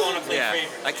world? doesn't want to play Yeah,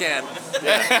 favorite. I can't.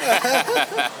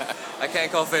 Yeah. I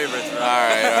can't call favorites, bro. All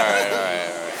right.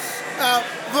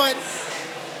 But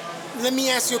let me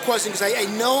ask you a question, because I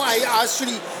know I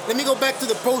actually, let me go back to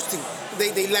the posting.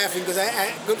 They laughing because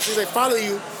since I follow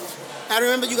you, I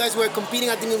remember you guys were competing.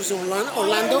 I think it was in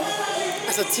Orlando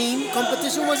as a team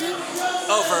competition, was it?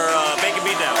 Oh, for Bacon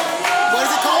Beatdown. What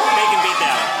is it called? Bacon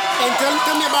Beatdown. And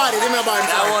tell me about it. Tell me about it.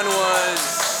 That one was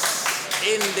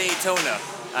in Daytona,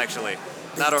 actually.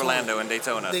 Not Daytona. Orlando, in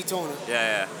Daytona. Daytona.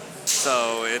 Yeah.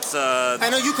 So it's I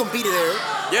know you competed there.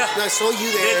 yeah. I saw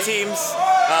you there. Did teams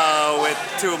with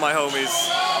two of my homies,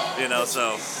 you know.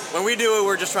 So when we do it,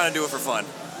 we're just trying to do it for fun.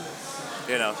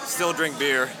 you know, still drink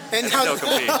beer and And how, still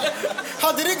compete.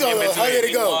 how did it go? Though? How did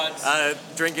it go?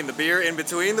 Drinking the beer in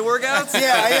between the workouts.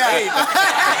 Yeah.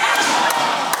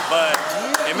 But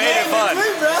it made it fun.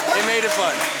 Good, bro. It made it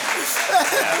fun.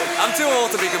 Yeah. I'm too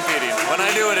old to be competing. When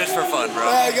I do it, it's for fun, bro.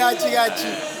 I got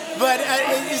you. But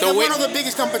is So that wait- one of the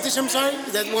biggest competitions? I'm sorry,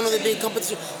 is that one of the big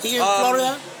competitions here in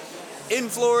Florida? In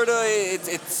Florida,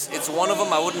 it's one of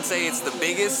them. I wouldn't say it's the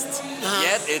biggest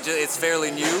yet. It's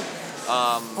fairly new.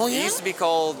 Oh, yeah? It used to be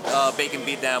called Bacon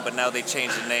Beatdown, but now they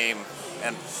changed the name.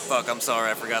 And fuck, I'm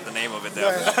sorry, I forgot the name of it now.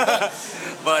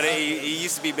 But it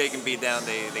used to be Bacon Beatdown.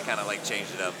 They kind of like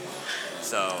changed it up.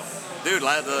 So, dude,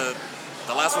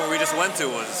 the last one we just went to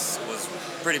was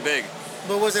pretty big.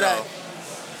 But was it at?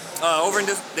 Over in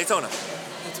Daytona.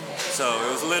 So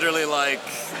it was literally like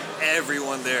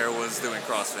everyone there was doing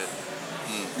CrossFit.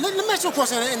 Let me ask you a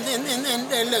question,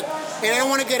 and look, and I don't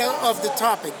want to get off the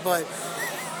topic, but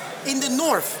in the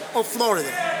north of Florida,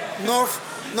 north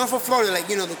of Florida, like,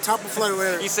 you know, the top of Florida,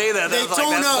 where You say that, that's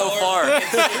Daytona, so far.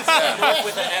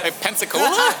 Like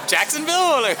Pensacola,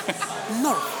 Jacksonville. Like,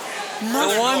 north,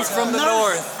 The ones from the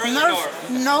north.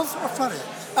 north of Florida.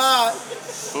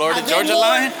 Florida Georgia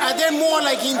line. Are they more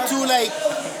like into like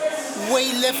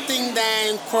weightlifting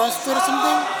than CrossFit or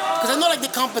something? Because I know like the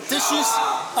competitions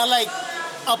are like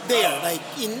up there, like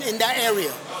in that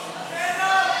area.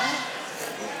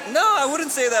 No, I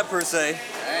wouldn't say that per se.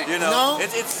 You know, No?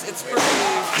 it's pretty.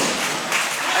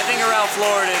 I think around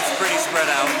Florida, it's pretty spread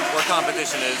out where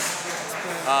competition is.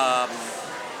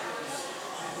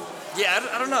 Yeah,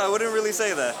 I don't know. I wouldn't really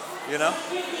say that. You know,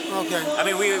 Okay. I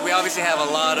mean, we obviously have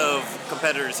a lot of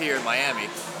competitors here in Miami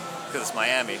because it's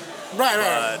Miami. Right.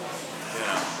 But you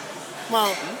know,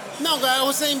 Well, no, I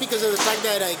was saying because of the fact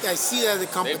that I see that the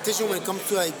competition when it comes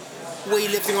to like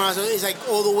weightlifting is like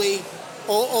all the way,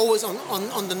 always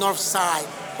on the north side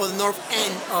or the north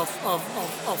end of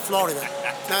Florida.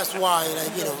 That's why,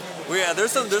 like, you know. well, yeah,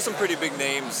 there's some pretty big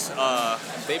names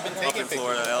They've been up taking in pictures.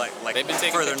 Florida, like They've been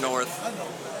taking further pictures.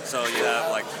 north. So you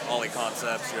have like Ollie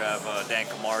Concepts, you have Dan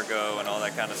Camargo and all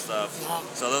that kind of stuff.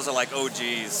 So those are like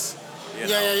OGs, you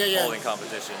know, Yeah. holding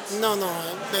competitions. No,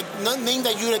 like name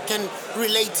that you can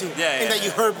relate to Yeah, and that yeah.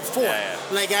 you heard before. Yeah.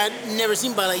 Like I'd never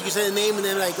seen, but like you said the name and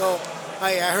then like, oh,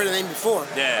 I heard the name before.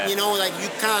 Yeah. You know, like you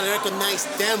kind of recognize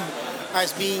them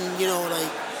as being, you know,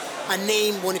 like a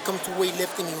name when it comes to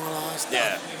weightlifting and all that stuff.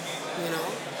 Yeah. You know.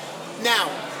 Now,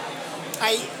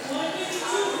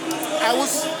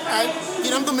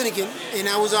 I'm Dominican, and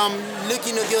I was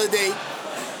looking at the other day,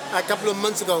 a couple of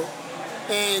months ago,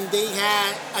 and they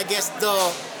had, I guess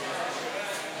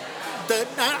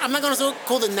I'm not gonna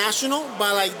call the national,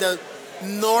 but like the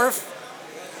North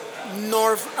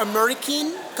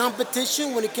American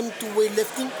competition when it came to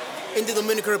weightlifting in the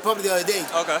Dominican Republic the other day.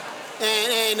 Okay.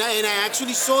 And I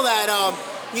actually saw that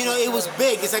you know, it was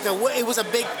big. It's like it was a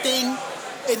big thing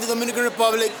in the Dominican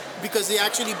Republic because they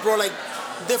actually brought like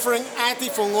different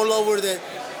athletes from all over the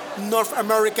North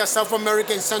America, South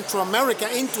America, and Central America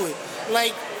into it.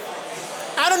 Like,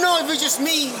 I don't know if it's just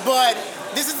me, but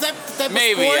this is that type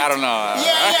Maybe, of sport. I don't know.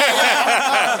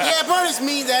 Yeah, but it's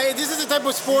me. That this is the type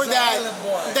of sport that is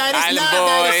Island not. Boy.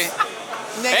 That is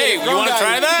Hey, negative. you want to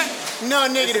try that? No,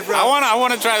 negative, bro. I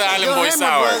want to try the Island Go Boy ahead, my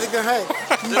sour. brother, go ahead.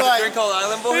 There's a drink called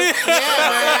Island Boy? Yeah,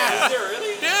 man.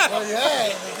 Yeah. Oh,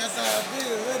 yeah.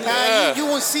 Because You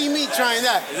won't see me trying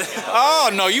that. Oh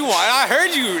no, you want? I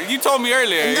heard you. You told me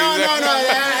earlier. No.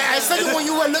 I saw you when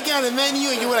you were looking at the menu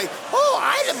and you were like, oh,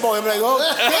 Island Boy. I'm like,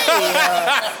 okay.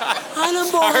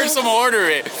 Island Boy. I heard someone order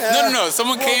it. No.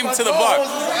 Someone came to the bar.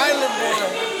 Island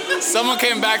boy. Someone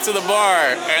came back to the bar,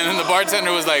 and then the bartender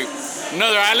was like,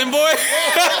 "Another Island Boy?"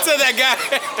 to that guy.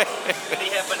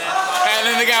 And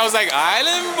then the guy was like,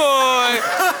 "Island Boy,"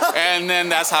 and then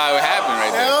that's how it happened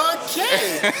right there.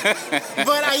 Okay.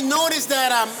 But I noticed that,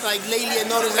 like lately, I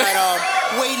noticed that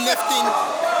weightlifting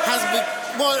has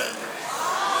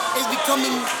is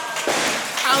becoming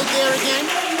out there again.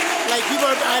 Like people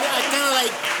are kind of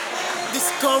like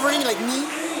discovering, like me,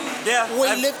 Yeah.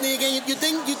 weightlifting again. You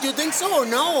think so or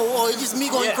no? Or it's just me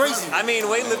going Yeah. crazy? I mean,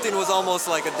 weightlifting was almost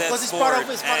like a dead Because it's sport. part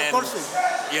of and,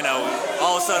 CrossFit. you know,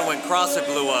 all of a sudden when CrossFit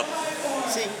blew up,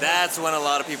 See, that's when a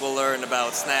lot of people learned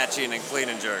about snatching and clean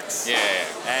and jerks. Yeah.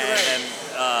 And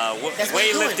That's what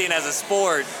you're weightlifting as a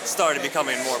sport started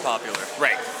becoming more popular.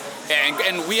 Right.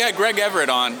 And we had Greg Everett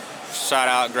on. Shout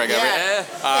out Greg Everett. yeah.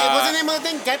 Hey, what's the name of the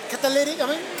thing? Catalytic. I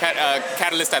mean,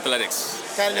 Catalyst Athletics.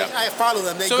 Catalytic. Yeah. I follow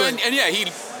them. They So good. and yeah, he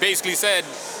basically said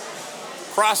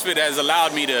CrossFit has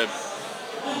allowed me to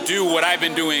do what I've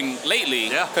been doing lately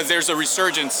Yeah. because there's a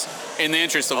resurgence in the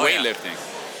interest of Oh, yeah. weightlifting.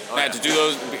 Oh, I had yeah. to do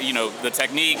those, you know, the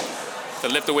technique, to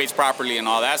lift the weights properly and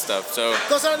all that stuff. So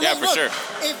Because yeah, for sure.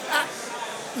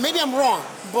 Maybe I'm wrong,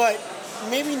 but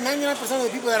maybe 99% of the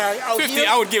people that are out 50, here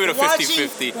I would give it a watching,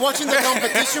 50-50. watching the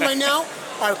competition right now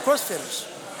are CrossFitters,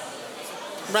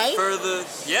 right?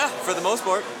 For the most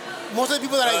part. Most of the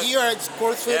people that are here are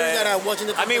CrossFitters Yeah. that are watching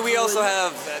the I mean, we competition. also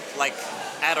have like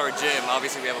at our gym.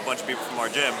 Obviously, we have a bunch of people from our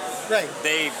gym. Right.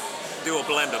 They do a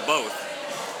blend of both.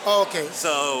 Oh, okay.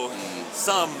 So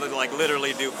some like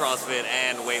literally do CrossFit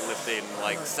and weightlifting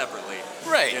like separately.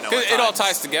 Right. You know, 'Cause at it all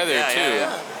times. ties together Yeah, too. yeah,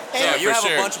 yeah. So Yeah, you for have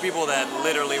sure. a bunch of people that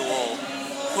literally will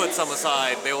put some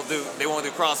aside. They won't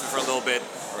do CrossFit for a little bit.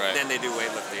 Right. Then they do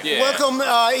weightlifting. Yeah. Welcome,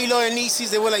 Eloy and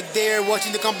Isis. They were like there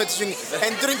watching the competition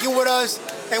and drinking with us.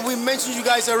 And we mentioned you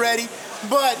guys already.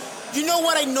 But you know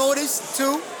what I noticed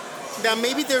too? That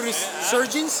maybe the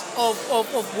resurgence of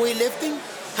weightlifting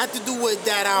had to do with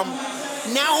that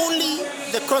not only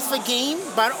the CrossFit game,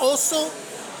 but also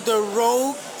the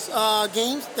Rogue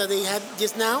games that they had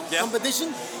just now, Yeah.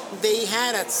 competition. They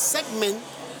had a segment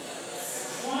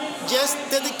just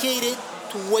dedicated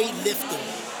to weightlifting.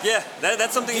 Yeah,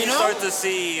 that's something You you know? start to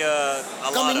see a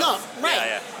lot Coming of. up, right?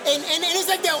 Yeah, yeah. And it's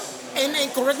like that.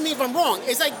 And correct me if I'm wrong.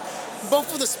 It's like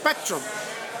both of the spectrum.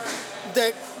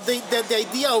 The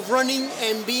idea of running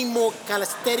and being more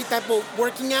calisthenic type of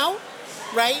working out,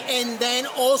 right? And then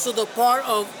also the part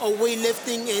of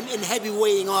weightlifting and heavy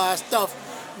weighting, all that stuff.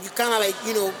 You kind of like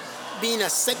being a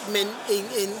segment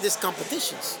in these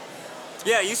competitions.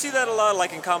 Yeah, you see that a lot,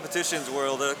 like in competitions where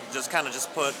they'll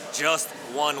just put just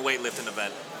one weightlifting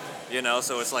event. You know,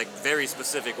 so it's like very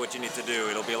specific what you need to do.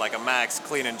 It'll be like a max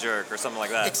clean and jerk or something like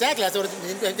that. Exactly, that's what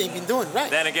they've been doing,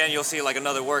 right? Then again, you'll see like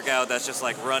another workout that's just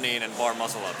like running and bar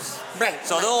muscle ups. Right.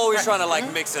 So right, they're always right. trying to like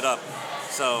Mhm. mix it up.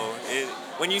 So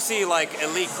when you see like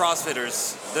elite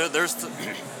CrossFitters,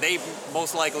 they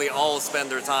most likely all spend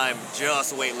their time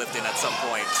just weightlifting at some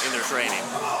point in their training.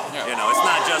 Yeah. You know, it's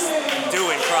not just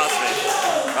doing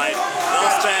CrossFit, right?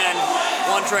 They'll spend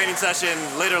one training session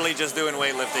literally just doing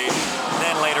weightlifting.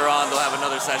 Then later on, they'll have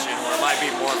another session where it might be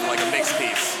more of like a mixed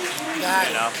piece. Got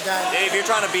You it, know, got it. if you're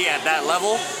trying to be at that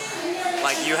level,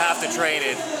 like you have to train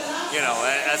it, you know,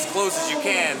 as close as you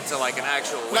can to like an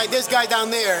actual. Like this guy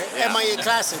down there, Yeah. MIA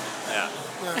Classic. Yeah.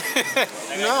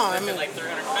 No, I mean, Like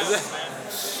 300 pounds, man.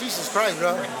 Jesus Christ,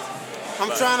 bro. I'm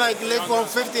trying to like lift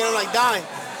 150 and I'm like dying.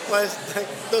 But it's like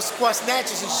those squat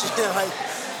snatches and shit, like,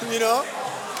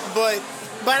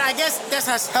 But I guess that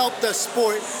has helped the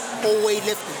sport for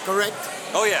weightlifting, correct?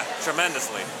 Oh yeah,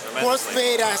 tremendously.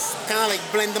 CrossFit has kind of like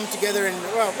blend them together, and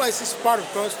well, it's just part of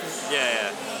CrossFit.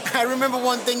 Yeah, I remember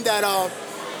one thing that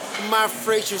Matt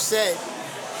Frazier said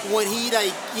when he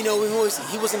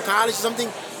he was in college or something,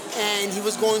 and he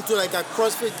was going to like a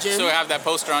CrossFit gym. So have that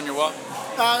poster on your wall.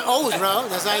 Always, bro.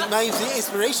 That's like my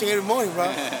inspiration every morning, bro.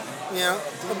 You know,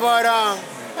 but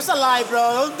that's a lie,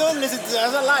 bro. Don't listen to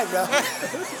that. That's a lie, bro.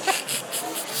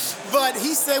 But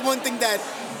he said one thing that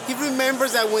he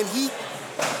remembers that when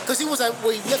because he was a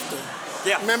weightlifter.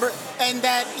 Yeah. Remember? And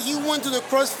that he went to the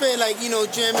CrossFit,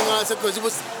 gym and all that stuff, because it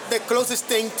was the closest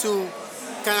thing to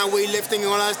kind of weightlifting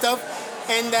and all that stuff.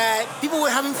 And that people were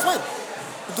having fun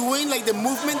doing like the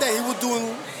movement that he was doing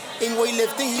in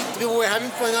weightlifting. People were having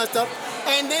fun and all that stuff.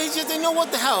 And then he just didn't know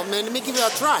what the hell, man. Let me give it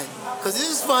a try. Because this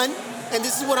is fun, and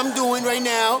this is what I'm doing right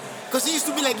now. Because he used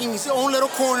to be like in his own little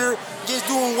corner, just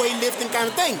doing weightlifting kind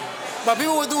of thing. But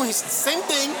people were doing his same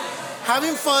thing,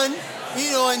 having fun,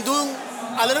 and doing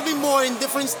a little bit more in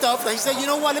different stuff. And he said, you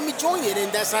know what, let me join it.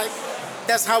 And that's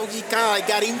how he kind of like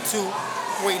got into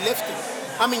weightlifting.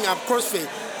 I mean, CrossFit,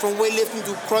 from weightlifting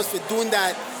to CrossFit, doing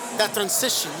that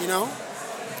transition,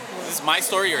 Is this my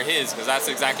story or his? Because that's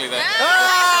exactly that.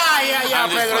 Yeah, I'm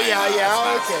just Pedro, playing. yeah,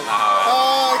 That's okay.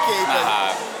 not Okay,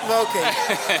 Pedro. Okay.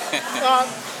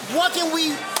 What can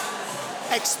we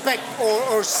expect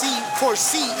or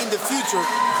foresee in the future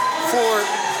for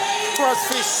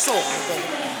CrossFit Soul?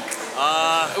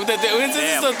 This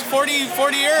is a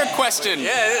 40-year question.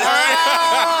 yeah.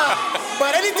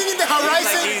 But anything in the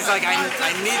horizon? He's like, I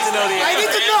need to know the I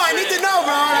answer. need to know,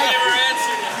 bro. Like, Never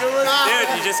answered. Dude,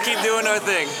 you just keep doing our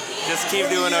thing. Just keep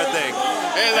doing our thing.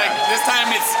 It's like this time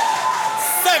it's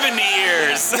 70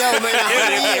 years. yo, man,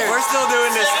 Dude, 100 if years. we're still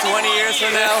doing this 20 years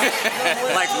from now,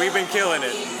 like we've been killing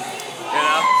it. You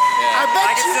know? I I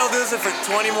bet can you. still do this for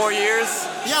 20 more years.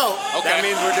 Yo, Okay. That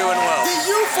means we're doing well. do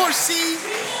you foresee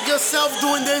yourself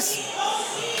doing this?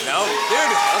 No,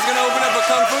 dude, I was gonna open up a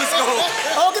kung fu school.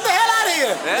 Oh, get the hell out of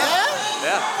here!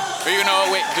 Yeah. But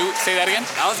say that again?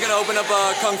 I was gonna open up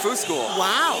a kung fu school.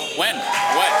 Wow. When?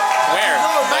 What? Where?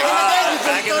 No, back in the day.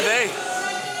 Back in the day.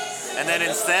 And then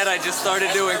instead, I just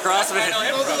started doing CrossFit.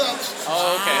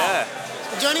 Oh, okay. Yeah.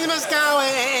 Johnny Mascao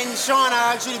and Sean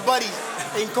are actually buddies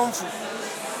in Kung Fu.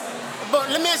 But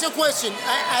let me ask you a question.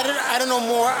 I don't know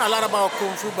a lot about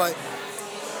Kung Fu, but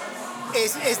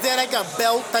is there like a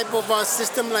belt type of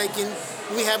system like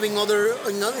we have in other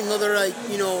like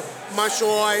martial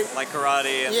art? Like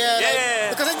karate. And, Yeah.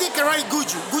 Because I did karate,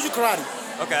 Guju karate.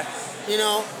 Okay.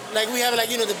 Like we have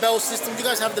the belt system. You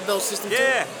guys have the belt system too?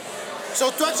 Yeah. So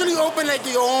to actually open like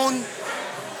your own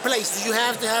place, do you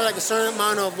have to have like a certain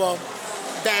amount of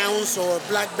downs or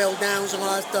black belt downs and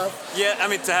all that stuff? Yeah, I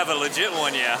mean, to have a legit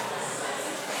one, yeah.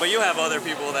 But you have other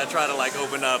people that try to like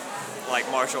open up like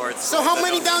martial arts. So how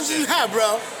many downs do you have,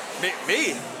 bro?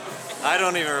 Me? I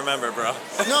don't even remember, bro.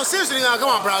 No, seriously, no, come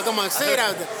on, bro, come on, say it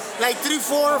out there. Like 3,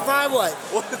 4, 5, what?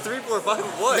 What? 3, 4,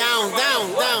 5, what? Down.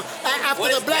 After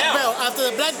What the is black down? belt,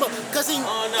 because in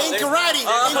there's- karate,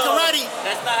 That's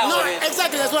not how no, it is.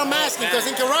 exactly, that's what I'm asking. Because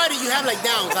in karate, you have like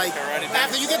downs, like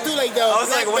after you get to like the I was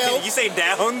black like, what? belt. Did you say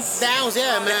downs? Downs,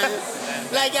 yeah, man.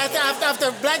 Like after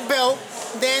black belt,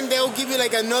 then they'll give you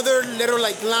like another little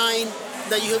like line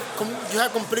that you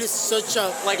have completed such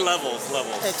a Like levels.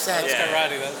 exactly Yeah.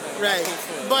 Karate, that's right.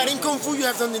 But in Kung Fu, you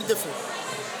have something different.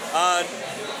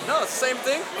 No, it's the same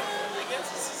thing.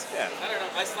 Yeah. I don't know.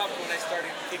 I stopped when I started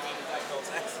kicking black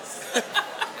belts' asses.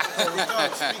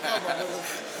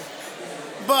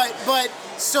 But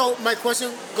so my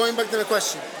question, going back to the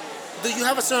question, do you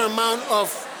have a certain amount of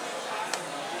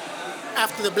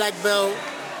after the black belt?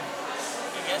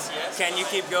 Yes. Can you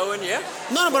keep going? Yeah.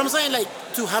 No, but I'm saying like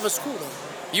to have a school though.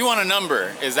 You want a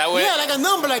number? Is that what? Yeah, like a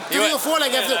number, like 3 or 4,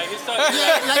 like after. like it's talking-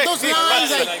 Yeah, like those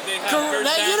lines, like, Like they have first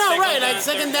like down, right, second like down,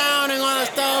 second down and all that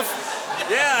stuff.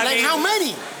 Yeah. I Like mean, how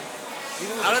many?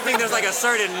 I don't think there's like a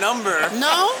certain number.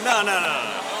 No? No. Not at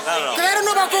all. Cause I don't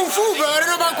know about Kung Fu, bro. I don't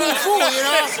know about Kung Fu, I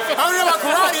don't know about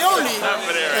karate only.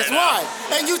 That's why.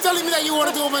 And you telling me that you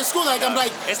wanted to open school, like I'm like,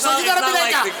 It's so not- you gotta it's be not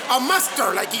like like a master,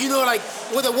 like like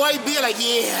with a white beard, like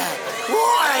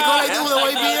what? Go like do with a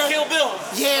white beard. Kill Bill.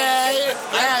 Yeah.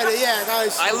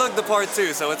 Guys. I look the part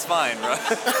too, so it's fine, bro.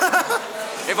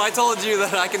 If I told you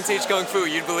that I can teach Kung Fu,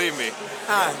 you'd believe me.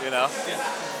 Ah. You know?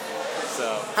 So,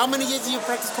 How many years do you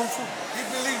practice Kung Fu? He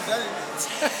believes that.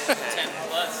 10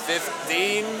 plus.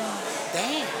 15?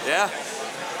 Damn. Yeah.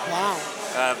 Wow.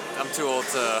 I'm too old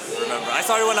to remember. I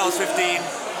started when I was 15,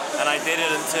 and I did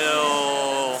it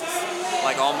until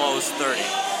like almost 30.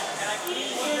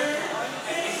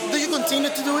 Do you continue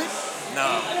to do it?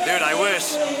 No, dude, I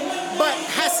wish. But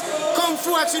has Kung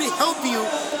Fu actually helped you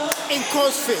in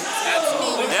CrossFit?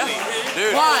 Absolutely. Yeah,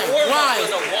 dude. Why? It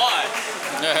was a wad.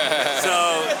 So,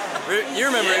 you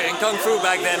remember in Kung Fu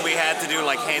back then we had to do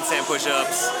like handstand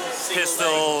push-ups,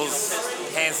 pistols,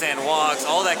 handstand walks,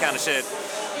 all that kind of shit,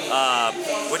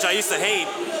 which I used to hate.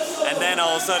 And then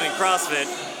all of a sudden in CrossFit,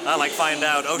 I like find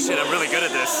out, oh shit, I'm really good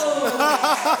at this.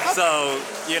 So,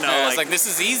 It's like this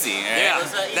is easy. Right? yeah,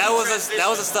 that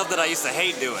was the stuff that I used to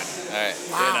hate doing. All right.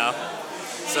 You know,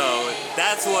 so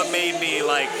that's what made me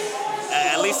like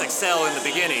at least excel in the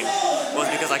beginning, was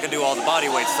because I could do all the body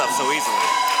weight stuff so easily.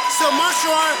 So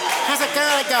martial art has a kind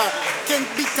of like can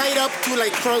be tied up to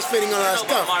like CrossFit and all that I don't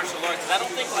know about stuff. martial arts. I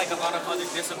don't think like a lot of other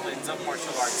disciplines of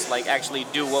martial arts like actually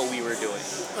do what we were doing.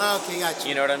 Okay, gotcha.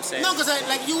 You know what I'm saying? No, because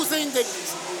like you were saying the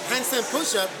handstand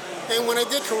push-up, and when I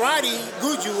did karate,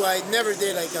 Guju, I never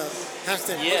did like a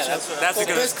handstand Yeah, push-up. That's or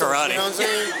because it's pistols, karate. You know what I'm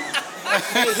saying?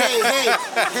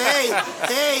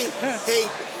 hey.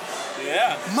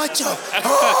 Yeah. Macho.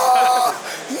 Oh,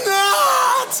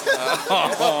 not!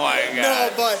 Oh my No, god.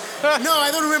 but no,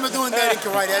 I don't remember doing that in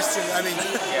karate. That's true. I mean,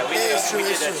 Yeah, we it is true. did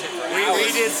It's that true. shit.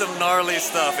 We did some gnarly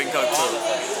stuff in Kung Fu.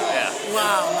 Yeah.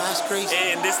 Wow, man, that's crazy.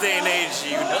 In this day and age,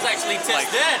 you That was actually Test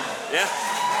Like- Den. yeah.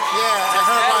 Yeah, I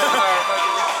heard about it.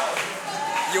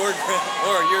 Your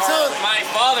So, My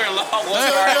father-in-law was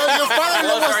so our, your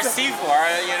father-in-law was our was C4,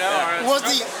 you know. was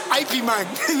the IP man.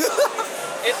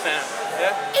 It man.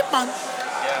 Yeah. IP man.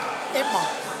 Yeah. IP man.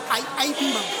 IP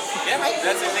man. Yeah.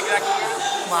 That's it exactly.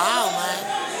 Wow, man.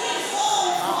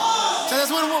 Wow. So that's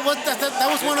that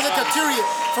was one of the criteria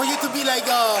for you to be like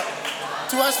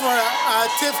to ask for a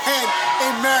tip hand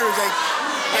in marriage. Like,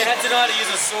 I had to know how to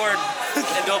use a sword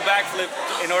and do a backflip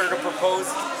in order to propose.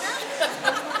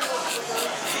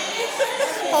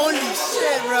 holy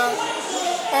shit, bro.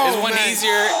 Oh, Is one man.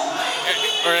 easier,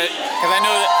 or because I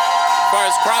know that as far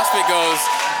as CrossFit goes,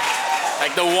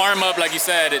 like the warm up, like you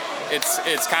said,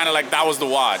 it's kind of like that was the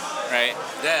WOD, right?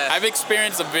 Yeah. I've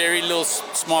experienced a very little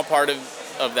small part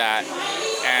of that,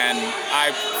 and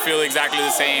I feel exactly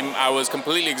the same. I was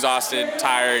completely exhausted,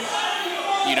 tired,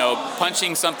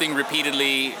 punching something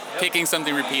repeatedly, kicking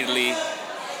something repeatedly.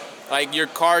 Like your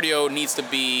cardio needs to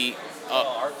be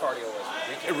Our cardio was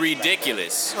ridiculous.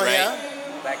 ridiculous, Oh, right? yeah?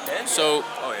 Back then, So,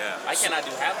 Oh yeah. I cannot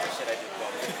do half the shit I did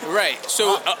back then. right.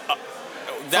 So,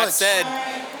 that Fudge. said,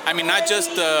 I mean, not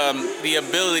just the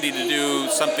ability to do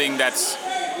something that's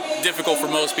difficult for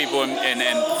most people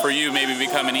and for you maybe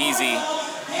becoming easy,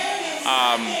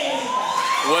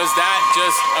 was that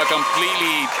just a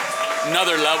completely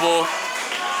another level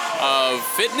of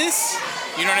fitness?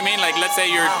 You know what I mean? Like, let's say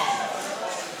you're,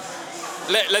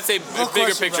 let's say Good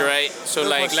bigger question, picture, bro. right? So Good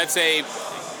like, question. let's say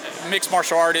mixed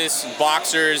martial artists,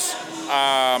 boxers,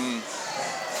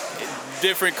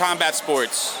 different combat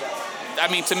sports. I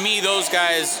mean, to me, those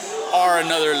guys are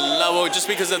another level just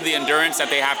because of the endurance that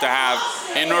they have to have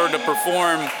in order to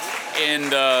perform in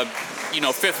the,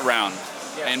 5th round,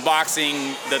 and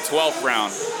boxing the 12th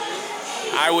round.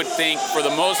 I would think for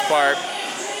the most part,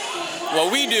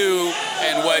 what we do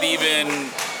and what even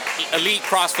elite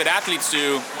CrossFit athletes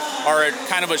do are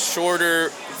kind of a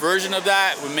shorter version of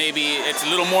that. Maybe it's a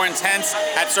little more intense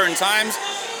at certain times,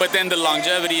 but then the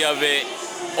longevity of it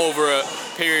over a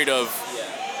period of,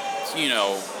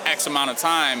 X amount of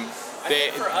time. I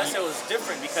think for us it was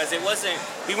different because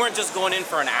we weren't just going in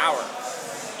for an hour.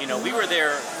 We were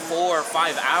there 4 or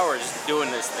 5 hours doing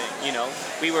this thing.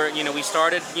 We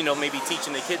started, maybe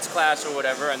teaching the kids class or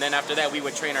whatever, and then after that we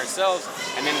would train ourselves,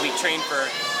 and then we trained for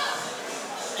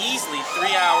easily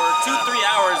 3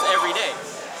 hours every day,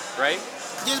 right?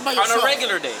 Just by On yourself. a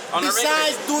regular day.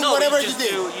 Besides doing whatever you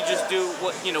do. You just do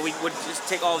what, we would just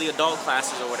take all the adult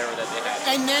classes or whatever that they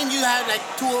had. And then you had like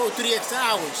 2 or 3 extra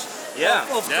hours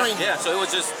of training. Yeah, so it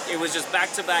was just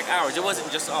back-to-back hours. It wasn't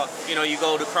just, you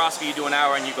go to CrossFit, you do an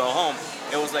hour and you go home.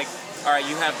 It was like, all right,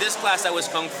 you have this class that was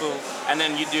Kung Fu, and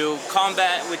then you do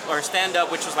combat or stand-up,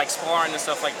 which was like sparring and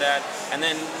stuff like that. And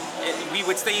then we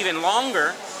would stay even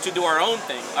longer to do our own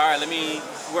thing. All right, let me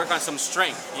work on some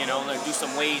strength, like do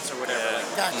some weights or whatever.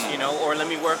 Gotcha. Or let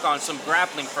me work on some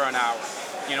grappling for an hour.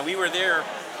 We were there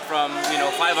from,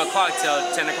 5 o'clock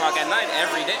till 10 o'clock at night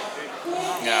every day.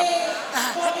 Yeah.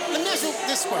 Let me ask you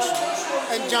this question,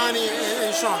 and Johnny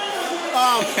and Sean.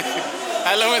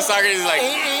 I love when Socrates is like,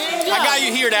 I got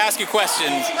you here to ask you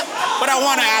questions, but I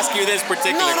want to ask you this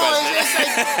particular question. It's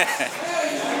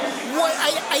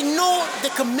like, I know the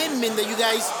commitment that you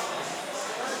guys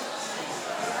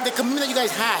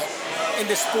had in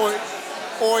the sport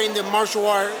or in the martial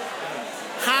art.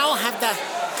 How have that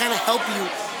kind of helped you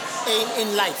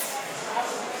in life?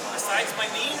 Besides my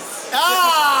knees.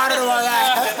 I don't know about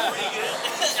that. Pretty good.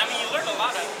 I mean, you learn a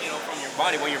lot of, from your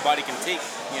body, what your body can take.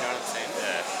 You know what I'm saying?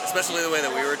 Yeah. Especially the way that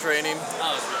we were training.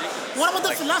 Oh, it's ridiculous. What about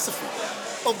the philosophy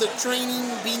of the training,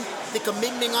 being the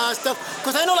commitment, all that stuff?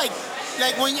 Because I know, like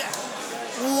when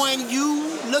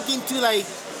you look into like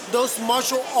those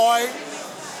martial art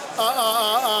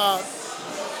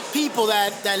people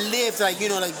that live like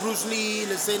like Bruce Lee,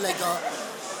 let's say like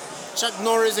Chuck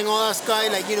Norris and all that guy,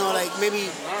 like like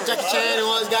maybe Jackie Chan and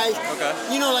all those guys.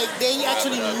 Okay. Like they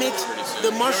actually mix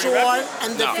the martial art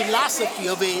and the philosophy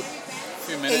of it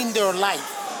in their life.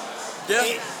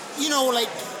 Yeah. Like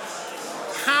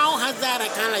how has that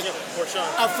kind of like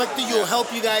affected you or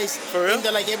helped you guys in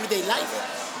the like everyday life?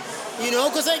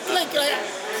 Because like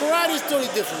karate is totally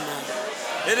different, man.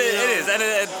 It is,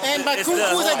 and But Kung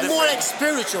Fu is like more like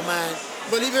spiritual, man.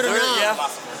 Believe it or not.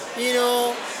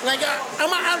 Yeah. Like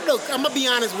I'm gonna be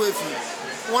honest with you.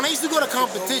 When I used to go to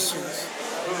competitions,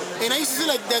 and I used to see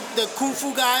like the Kung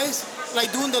Fu guys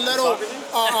like doing the little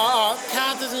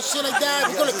counters and shit like that.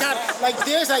 We call it count like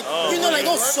this, like like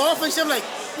all soft and shit. I'm like,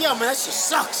 yeah, man, that shit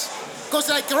sucks. Cause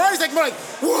like karate is like more like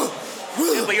whoa.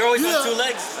 Yeah, but you're always on 2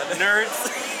 legs, nerds.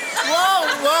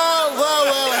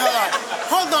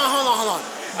 Hold on.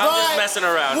 I'm just messing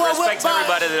around. Respect to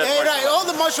everybody that's right. All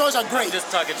the martial arts are great. I'm just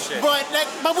talking shit. But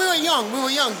we were young.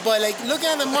 But like looking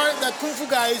at the Kung Fu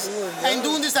guys and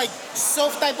doing this like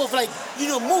soft type of like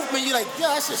movement, you're like,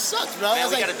 yeah, that shit sucks, bro. Man,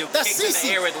 we like, gotta do that's kicks in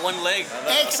the air with 1 leg.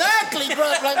 Exactly, bro.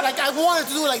 like I wanted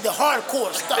to do like the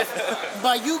hardcore stuff,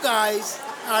 but you guys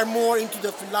are more into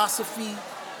the philosophy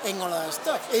and all that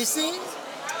stuff. You see?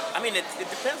 I mean, it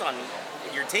depends on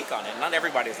your take on it. Not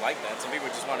everybody's like that. Some people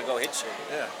just want to go hit shit.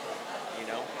 Yeah.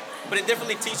 But it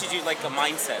definitely teaches you like a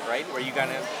mindset, right? Where you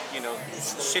gotta,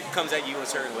 shit comes at you a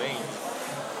certain way.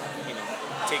 And,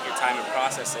 take your time and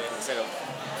process it instead of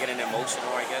getting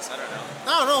emotional. I guess I don't know.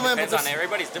 I don't know, man. Depends on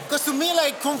everybody's different. Because to me,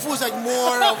 like Kung Fu is like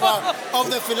more of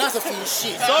the philosophy and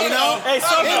shit. Hey, It's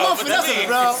more Soka. philosophy,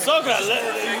 bro. Soka,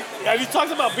 have you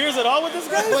talked about beers at all with this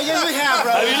guy? Well, yeah, we have,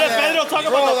 bro. Have you let Pedro talk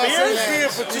about the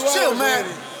beers? Just chill, man.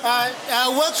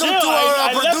 Welcome Chill. to our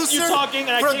I left producer. you talking,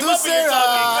 and I came up and you're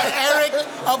talking. Eric.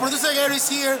 Our producer Eric is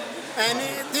here. And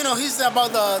he's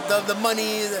about the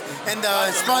money and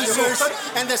the sponsors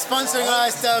and the sponsoring all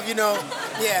that stuff.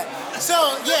 Yeah.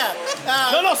 So yeah.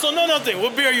 No, nothing.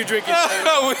 What beer are you drinking?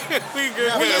 we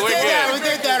good. We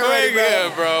did that already, We're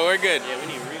good, bro. We're good.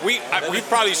 We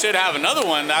probably should have another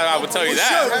one. I would tell you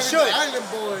that. We should. Island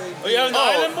Boy. Oh, you having the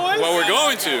Island Boys? Well, we're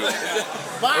going to.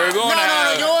 We're going to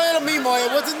have. No, you're me, boy.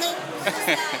 What's his name?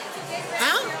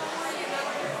 Huh?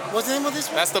 What's the name of this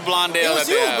one? That's the blonde It ale was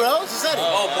that you, they have. bro. You said it.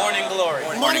 Oh, Morning Glory.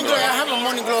 Morning Glory. I have a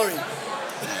Morning Glory.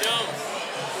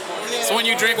 So when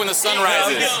you drink when the sun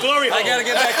rises. Glory hole. I gotta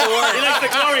get back to work. He likes the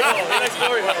glory hole.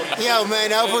 Yo,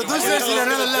 man, our producer's in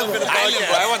another level. Island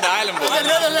boy. I want the island boy. It's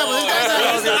another level.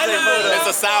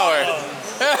 It's a sour.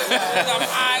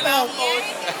 Island Boy.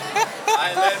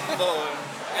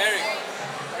 Eric,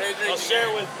 I'll share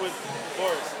it with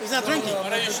Boris. He's not drinking.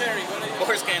 what are you sharing?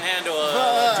 Boris can't handle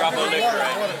a drop of liquor,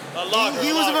 right? A lager.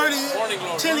 He was already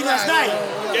chilling last night.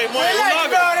 Okay, Morning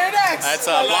lager. That's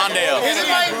a blonde ale. This is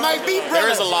my beef brother.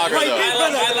 There is a lager, My though. beef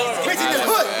brother. Fits in the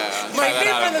hood. Yeah, My try that beef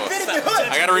Island brother Boy. fits in the hood.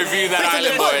 I gotta review that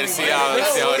Island Boy to see how it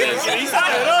is. He's hot,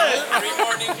 huh? 3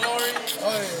 Morning Glory,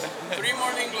 3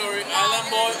 Morning Glory, Island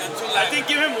Boy, and 2 I Lager. think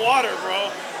give him water, bro.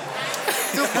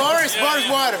 To Boris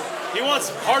water. He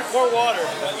wants hardcore water.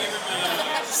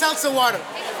 Seltzer water.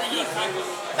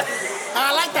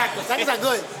 I like tacos. Tacos are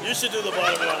good. You should do the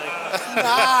bottom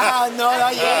line. No, not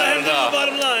Let yet. him do the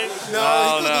bottom line. No,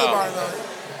 he can do the bottom line.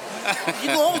 You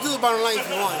can always do the bottom line if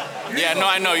you want. Yeah, no,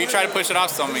 I know. You try to push it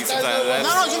off on me sometimes.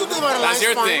 No, you can do the bottom line. That's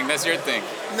your it's fine. thing. That's your thing.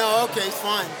 No, okay, it's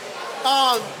fine.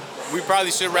 We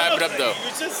probably should wrap it up though.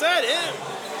 You just said him.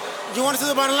 You want to do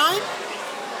the bottom line?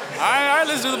 All right,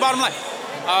 let's do the bottom line.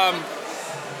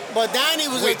 But Danny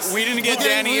was. We didn't get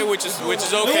Danny here, which is We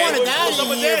okay. wanted What's up Danny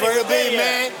with here Danny? for a bit, Yeah.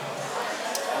 man.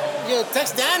 Yo,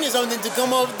 text Danny something to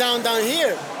come over down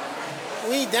here.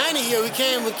 We need Danny here. We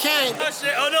can't. Oh,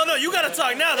 shit. Oh, no, you gotta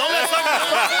talk now. Don't let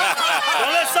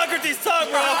Socrates talk,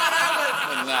 bro.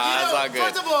 Nah, that's all good.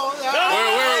 First of all,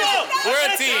 We're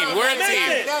a team. We're a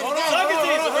team.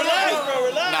 Socrates, relax, bro.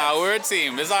 Relax. Nah, we're a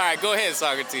team. It's all right. Go ahead,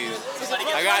 Socrates.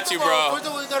 I got you, bro. First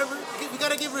of all, we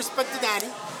gotta give respect to Danny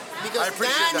because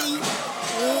appreciate Danny,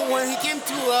 when he came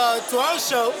to our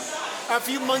show a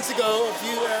few months ago,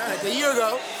 like a year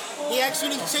ago, he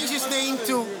actually changed his name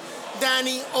to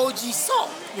Danny OG Salt.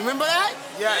 You remember that?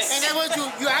 Yes. And that was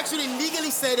you actually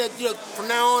legally said that from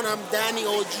now on I'm Danny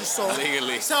OG Salt.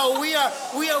 Legally. So we are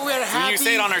happy. When you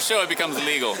say it on our show, it becomes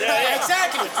illegal.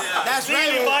 Exactly. That's right.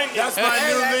 Legally binding. That's my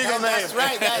new legal name. That's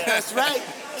right. That's right.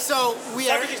 So we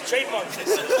are. Socrates trademarked it.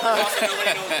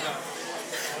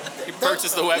 You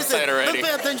purchased the website already.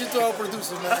 Don't pay attention to our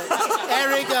producer, man.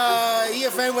 Eric,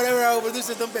 EFN, whatever our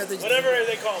producer, don't pay attention. Whatever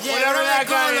they call him. Yeah, Whatever that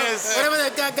they call guy him, is. Whatever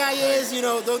that guy is,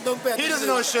 don't pay attention. He doesn't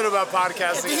know shit about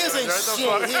podcasting. He doesn't right?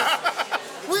 Don't shit. fuck-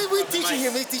 We're teaching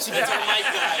him. He's teaching him. He's I'm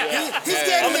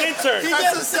getting an it. intern. He's That's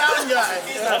getting the sound guy.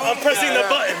 I'm pressing the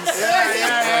buttons.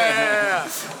 Yeah.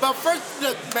 But first,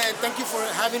 look, man, thank you for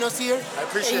having us here. I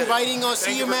appreciate it. Inviting us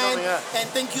Thank here, you for man. coming, yeah. And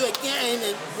thank you again.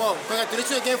 And, well,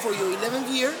 congratulations again for your 11th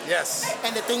year. Yes.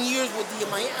 And the 10 years with the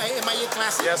MIA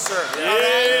Classic. Yes, sir.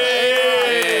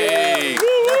 Hey.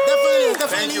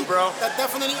 Definitely, Thank you, bro. That's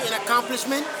definitely an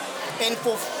accomplishment. And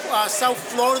for South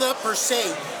Florida per se,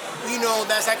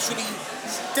 that's actually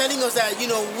telling us that,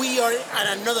 we are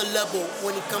at another level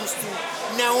when it comes to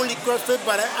not only CrossFit,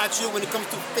 but actually when it comes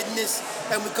to fitness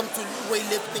and when it comes to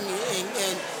weightlifting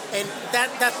and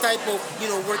that type of,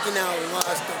 working out and all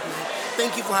that stuff, man.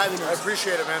 Thank you for having I us.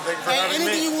 appreciate it, man. Thank you for having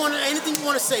Anything me. you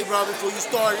want to say, bro, before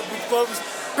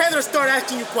Pedro start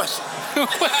asking you questions. They're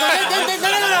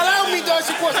not gonna allow me to ask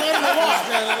you questions. I don't know why.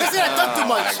 They said I talk too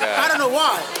much. I don't know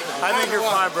why. I think you're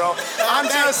fine, bro. I'm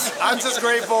just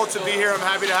grateful to be here. I'm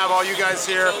happy to have all you guys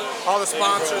here, all the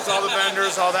sponsors, all the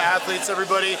vendors, all the athletes,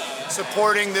 everybody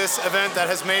supporting this event that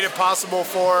has made it possible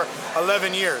for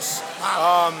 11 years.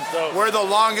 We're the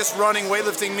longest running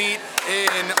weightlifting meet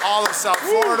in all of South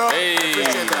Florida. Hey.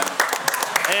 Appreciate that.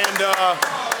 And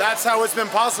that's how it's been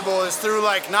possible, is through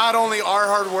not only our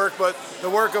hard work, but the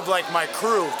work of my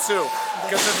crew too.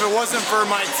 Because if it wasn't for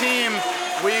my team,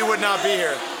 we would not be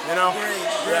here. Great.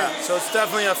 Yeah. So it's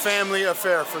definitely a family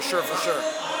affair, for sure. And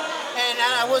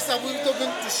we were talking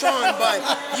to Sean, but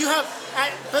you have.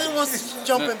 Pedro wants to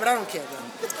jump in, but I don't care, bro.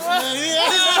 Fuck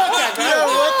that, bro.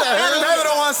 What the hell?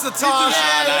 Pedro wants to talk,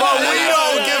 but we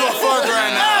don't give a fuck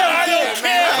right now. I don't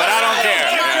care. But I don't care.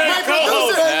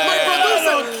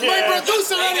 My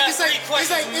producer, he's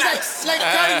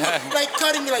like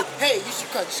cutting me, hey, you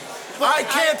should cut. I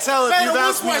can't tell if you've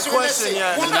asked me a question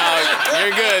yet. No,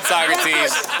 you're good,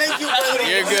 Socrates. Thank you, Pedro.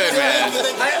 You're good, man. Thank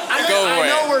you. Go for I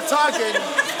know it. we're talking,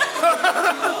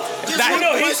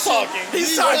 He's talking.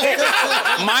 He's talking.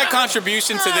 My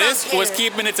contribution to this was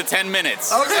keeping it to 10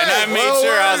 minutes. Okay. And I made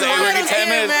sure I was like, we're going to 10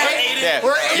 minutes. Yeah.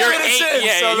 We're 8 You're minutes in,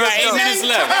 Yeah, so you got let's 8 go. minutes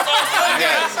left.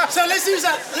 Yeah. So let's use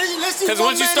that. Let's do Because 1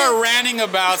 once you minute. start ranting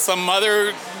about some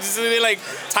other, like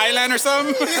Thailand or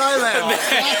something, Thailand.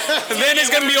 then it's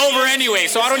going to be over anyway,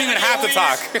 so I don't even have to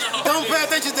talk. Don't pay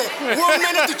attention to that. 1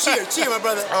 minute to cheer. Cheer, my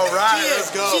brother. All right, Cheers. let's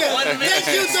go. Cheers. Thank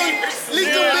you,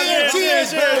 Lincoln Beer.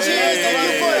 Cheers, bro. Cheers. Thank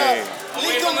you for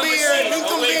Lincoln Beer.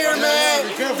 Lincoln Beer, man.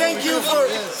 Thank you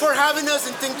for having us,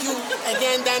 and thank you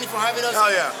again, Danny, for having us. Oh,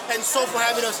 yeah. And Soul for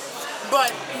having us.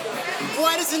 But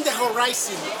what is in the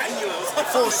horizon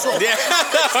for Soul? Yeah,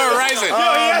 horizon.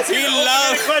 He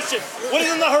loves. Question. What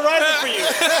is in the horizon for you?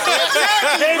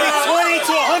 Maybe 20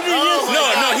 to 100 years.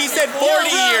 No, he said 40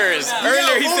 years.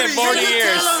 Earlier he said 40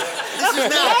 years. This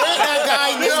is not that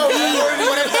guy,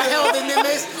 whatever the hell the name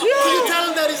is. Can you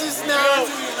tell him that this is not?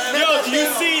 Yo, do you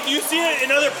see it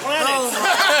in other planets?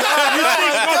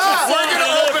 We're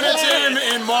gonna open a gym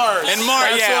in Mars. In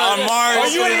Mars, yeah, on Mars. Are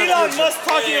you and Elon Musk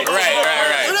talking about Right.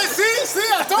 See,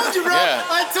 I told you, bro. Yeah.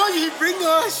 I told you, he bring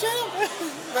the shut up.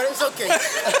 But it's okay.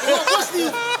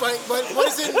 What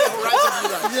is in the horizon for you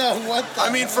guys? Yeah, what the I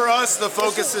mean, for us, the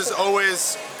focus is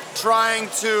always trying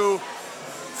to,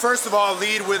 first of all,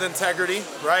 lead with integrity,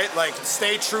 right? Like,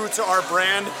 stay true to our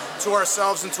brand, to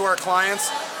ourselves, and to our clients.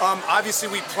 Obviously,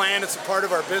 we plan, it's a part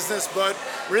of our business, but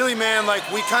really, man, like,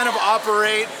 we kind of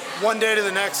operate one day to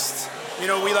the next. You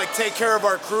know, we like take care of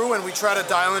our crew, and we try to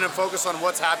dial in and focus on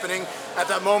what's happening at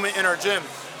that moment in our gym.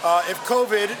 If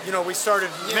COVID, you know, we started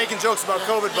making jokes about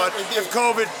COVID, but if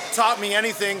COVID taught me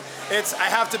anything, it's I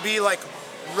have to be like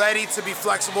ready to be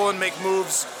flexible and make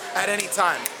moves at any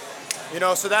time. You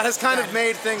know, so that has kind of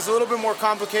made things a little bit more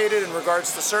complicated in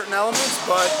regards to certain elements,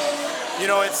 but you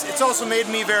know, it's also made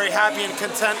me very happy and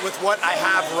content with what I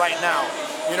have right now.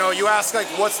 You know, you ask like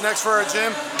what's next for our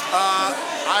gym,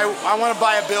 I want to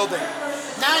buy a building.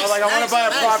 Nice, I want to buy a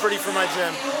nice. property for my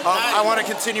gym. I want to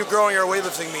continue growing our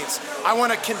weightlifting meets. I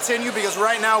want to continue because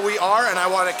right now we are, and I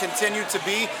want to continue to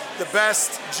be the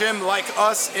best gym like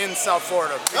us in South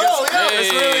Florida. Because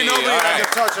there's really nobody that can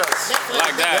touch us.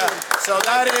 Like that. So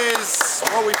that is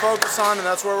what we focus on, and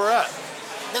that's where we're at.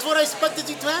 That's what I expected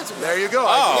you to answer. There you go.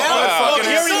 Oh, Fucking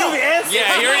You already knew the answer.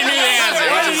 Yeah, he already knew the answer.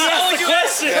 Why did you ask the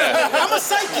question? I'm a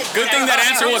psychic. Good thing that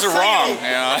answer wasn't wrong.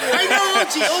 You know? I know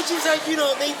OG's like, you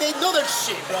know, they know their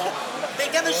shit, bro.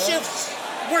 They got their shit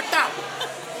worked out.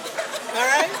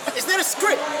 Alright? It's not a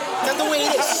script. That's the way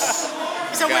it is.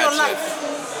 It's a way of Gotcha. life.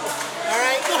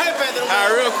 Alright? Go ahead, Pedro.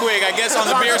 Real quick, I guess on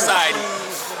the beer side,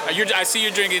 I see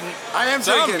you're drinking. I am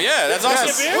some. drinking. Yeah, that's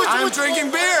awesome. I'm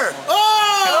drinking beer. Oh!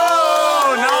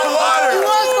 No water. You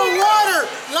asked for water.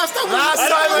 Last time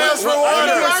I asked for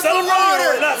water. You asked for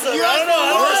water. You asked for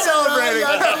water. We're celebrating.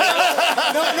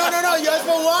 No. You asked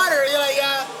for water. You're like,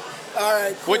 yeah. All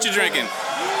right. What you drinking?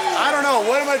 I don't know.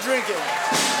 What am I drinking?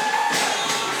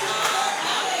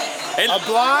 A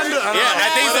blonde? I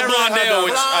think it's a blonde ale,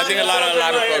 which I think a lot of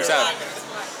folks have.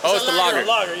 Oh, it's the lager.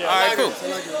 Lager, yeah. All right, cool.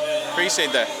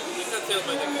 Appreciate that.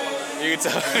 You can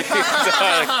tell.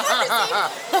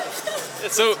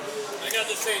 So, I got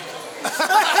the same.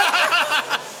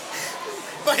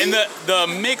 in the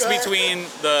mix between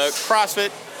the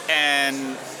CrossFit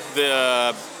and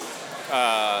the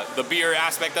beer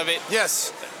aspect of it,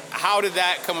 Yes. how did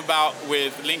that come about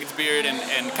with Lincoln's Beard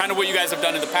and kind of what you guys have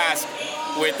done in the past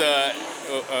with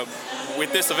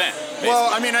this event? Basically?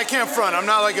 Well, I mean, I can't front. I'm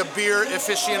not like a beer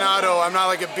aficionado. I'm not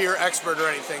like a beer expert or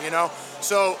anything, you know?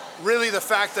 So really the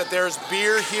fact that there's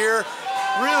beer here,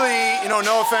 really, you know,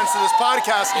 no offense to this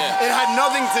podcast, it had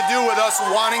nothing to do with us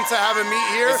wanting to have a meet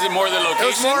here. Is it more the location?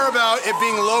 It was more about it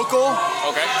being local.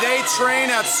 Okay. They train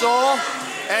at Soul,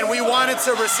 and we wanted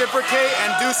to reciprocate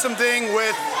and do something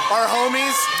with our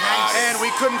homies. And we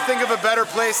couldn't think of a better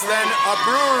place than a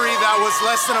brewery that was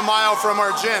less than a mile from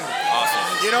our gym. Awesome.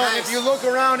 You know, and if you look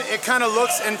around, it kind of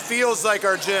looks and feels like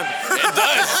our gym. It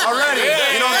does. Already,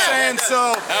 you know what I'm saying?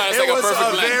 So it's it like a was perfect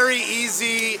a blend. very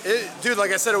easy, dude,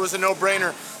 like I said, it was a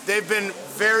no-brainer. They've been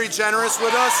very generous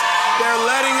with us. They're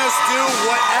letting us do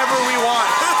whatever we want.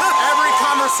 Every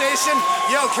conversation,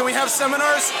 yo, can we have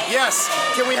seminars? Yes.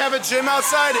 Can we have a gym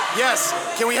outside? Yes.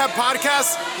 Can we have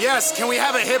podcasts? Yes. Can we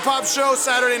have a hip-hop show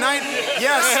Saturday night?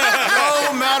 Yes.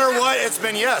 No matter what, it's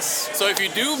been yes. So if you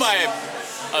do buy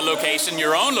a location,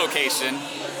 your own location,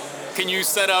 can you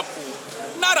set up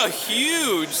not a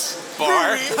huge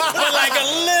bar, but like a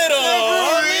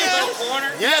little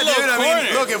corner? Yeah, little dude, I mean,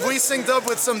 corner. look, if we synced up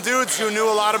with some dudes who knew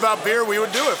a lot about beer, we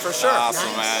would do it for sure.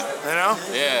 Awesome, man. You know?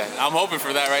 Yeah, I'm hoping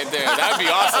for that right there. That'd be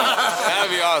awesome.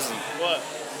 That'd be awesome. What?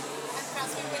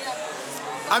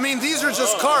 I mean, these are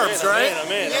just carbs, right? I'm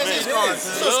in. Yes, it's carbs.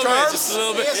 Just a little bit, carbs? just a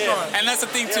little bit. Yes, carbs. And that's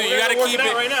the thing too. Yeah, You gotta keep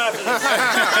it. right now after this.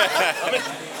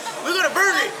 We're gonna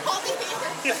burn it.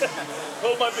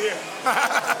 Hold my beer.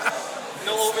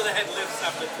 No over the head lifts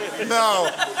after.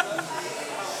 No.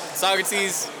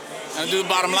 Socrates, I'm gonna do the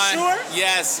bottom line. sure?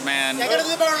 Yes, man. I gotta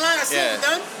do the bottom line. I see Yeah. it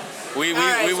done. We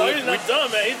Alright, So he's not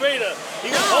done, man. He's ready to. He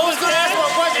can No, hold I was his gonna ask hand for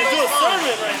a question, and do a but it's fine.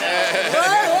 sermon right now.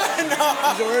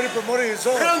 No. He's already promoting his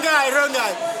own. Wrong guy.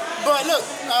 But look,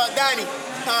 Danny,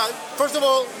 first of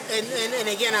all, and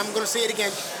again, I'm going to say it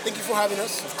again, thank you for having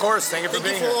us. Of course, thank you for Thank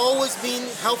you being for here. always being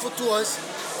helpful to us.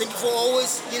 Thank you for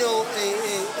always,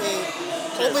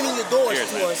 opening your doors Cheers,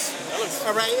 to man. us.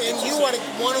 All right, and you are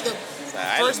one of the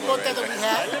first podcasts that we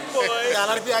had that a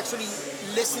lot of people actually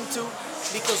listen to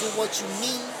because of what you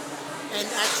mean and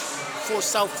act for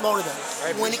South Florida.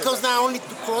 When it comes not only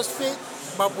to CrossFit,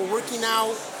 but for working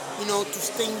out, to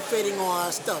staying fit and all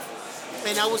that stuff.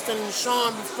 And I was telling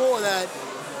Sean before that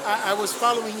I was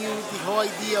following you, the whole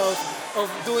idea of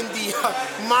doing the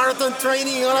marathon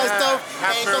training and all that stuff.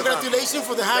 half And marathon. congratulations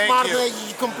for the half Thank marathon you. that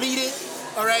you completed.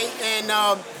 All right, and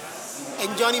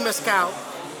Johnny Mescal.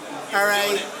 All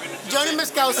right, Johnny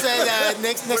Mescal said that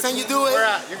next time you do it, Where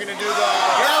at? You're gonna do the.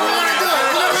 yeah, we're gonna do it.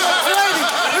 We're gonna do training.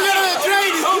 We're gonna do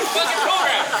training. Fucking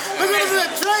program. We're gonna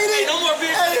do training. No more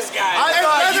beers for this guy. I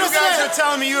thought Pedro you guys said- were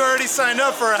telling me you already signed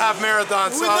up for a half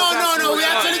marathon. So I was asking No. what We're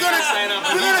you- actually gonna Sign up.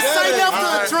 sign up for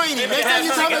the training. Next time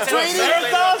you have a training,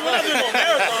 Marathons? We're not doing no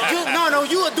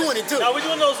marathons. you are doing it too. Now we're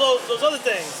doing those other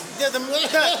things.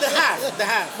 The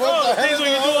half. Oh, things where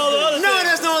you do all the other No, things.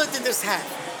 there's no other thing. There's half.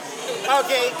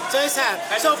 Okay, so it's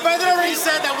half. So Pedro already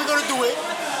said that we're gonna do it,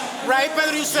 right?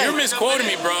 Pedro, you said. You're misquoting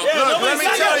me, bro. Look, let me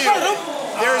tell you,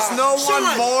 there's no Sean.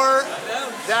 one more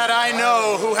that I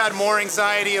know who had more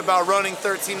anxiety about running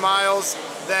 13 miles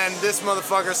than this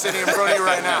motherfucker sitting in front of you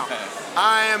right now.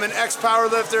 I am an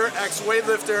ex-powerlifter,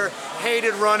 ex-weightlifter,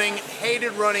 hated running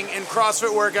in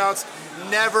CrossFit workouts,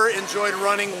 never enjoyed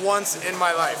running once in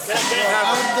my life. Can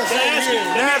I ask you?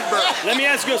 Never. Let me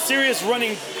ask you a serious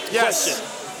running Yes. question.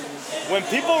 When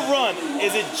people run,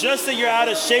 is it just that you're out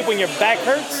of shape when your back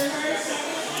hurts?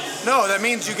 No, that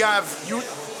means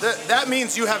that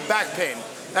means you have back pain.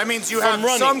 That means you From have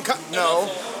running. no.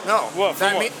 What, from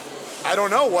That what? I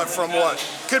don't know what from what.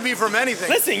 Could be from anything.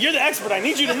 Listen, you're the expert. I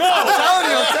need you to know. I'm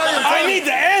telling you. I need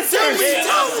the answers.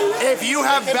 If you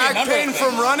have back pain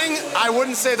from running, I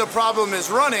wouldn't say the problem is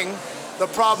running. The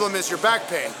problem is your back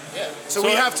pain. So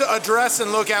we have to address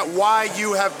and look at why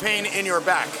you have pain in your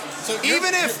back.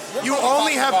 Even if you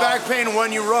only have back pain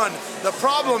when you run, the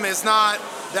problem is not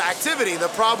the activity. The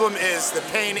problem is the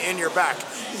pain in your back.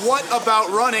 What about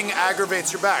running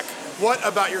aggravates your back? What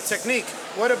about your technique?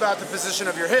 What about the position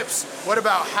of your hips? What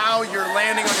about how you're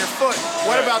landing on your foot?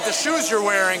 What about the shoes you're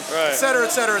wearing? Et cetera, et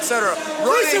cetera, et cetera.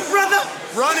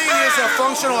 Running is a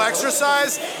functional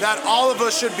exercise that all of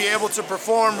us should be able to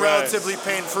perform relatively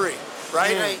pain-free,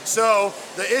 right? So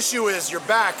the issue is your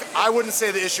back. I wouldn't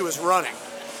say the issue is running.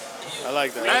 I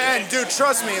like that. And dude,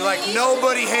 trust me, like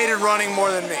nobody hated running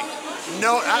more than me.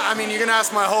 No, I mean, you can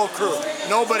ask my whole crew.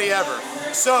 Nobody ever.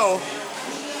 So,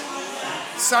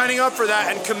 signing up for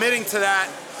that and committing to that,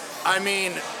 I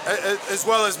mean, as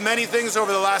well as many things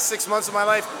over the last 6 months of my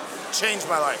life, changed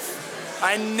my life.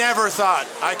 I never thought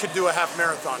I could do a half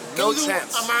marathon. No Can you do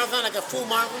chance. a marathon, like a full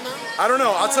marathon now? I don't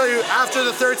know. I'll tell you, after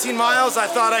the 13 miles, I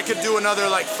thought I could do another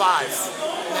like 5.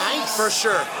 Nice. For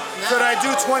sure. Could I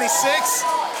do 26?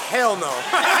 Hell no.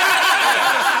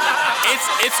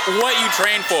 It's what you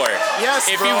train for. Yes,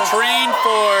 If bro. you train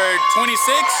for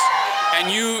 26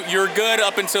 and you're good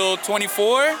up until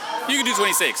 24, you can do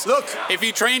 26. Look. If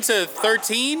you train to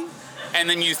 13 and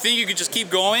then you think you could just keep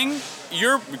going,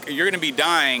 you're going to be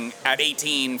dying at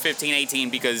 18, 15, 18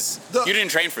 because you didn't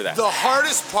train for that. The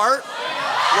hardest part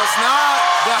was not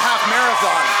the half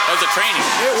marathon. That was the training.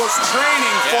 It was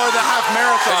training for the half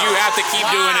marathon. Because you have to keep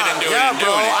doing it and doing it Yeah, and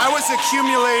bro. doing it. I was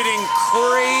accumulating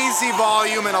crazy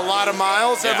volume and a lot of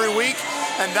miles every week,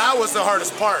 and that was the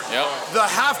hardest part. Yep. The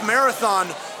half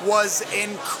marathon was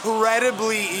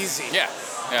incredibly easy. Yeah.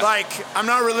 Like, I'm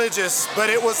not religious, but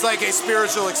it was like a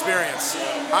spiritual experience.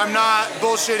 I'm not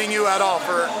bullshitting you at all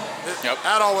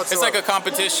at all whatsoever. It's like a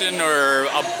competition or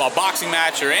a boxing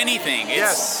match or anything.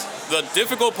 Yes. The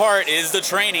difficult part is the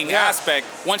training aspect.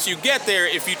 Once you get there,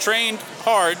 if you trained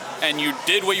hard and you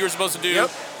did what you were supposed to do,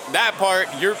 that part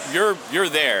you're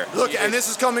there. Look, and this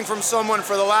is coming from someone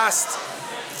for the last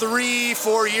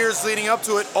 3-4 years leading up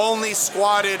to it, only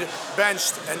squatted,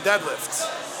 benched, and deadlifts.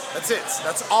 That's it.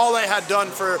 That's all I had done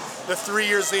for the 3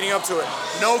 years leading up to it.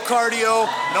 No cardio,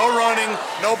 no running,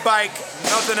 no bike,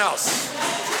 nothing else.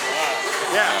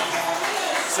 Yeah.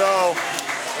 So,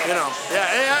 you know,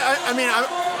 yeah. I mean,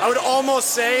 I would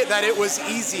almost say that it was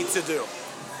easy to do.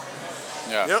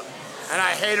 Yeah. Yep. And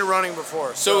I hated running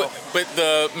before. So, but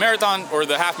the marathon or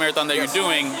the half marathon that you're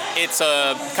doing, it's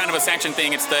a kind of a sanctioned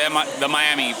thing. It's the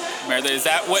Miami marathon. Is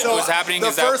that what was happening?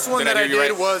 The first one that I did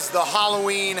right? was the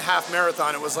Halloween half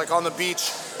marathon. It was like on the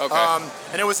beach. Okay.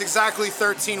 And it was exactly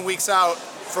 13 weeks out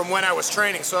from when I was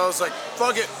training. So I was like,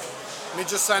 fuck it. Let me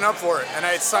just sign up for it. And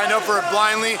I had signed up for it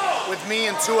blindly with me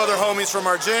and 2 other homies from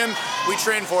our gym. We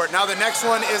trained for it. Now the next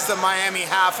one is the Miami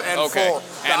half and full.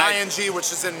 The ING,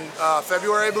 which is in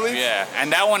February, I believe. Yeah,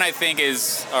 and that one I think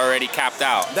is already capped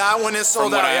out. That one is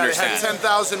sold out. Yeah, it had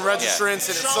 10,000 registrants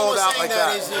and it sold out like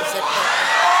that.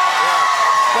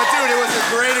 But dude, it was a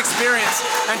great experience.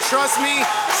 And trust me,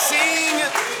 seeing,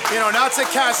 you know, not to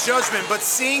cast judgment, but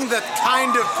seeing the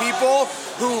kind of people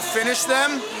who finish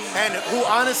them and who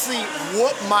honestly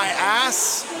whoop my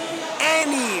ass,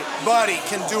 anybody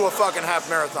can do a fucking half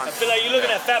marathon. I feel like you're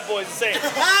looking at fat boys and saying,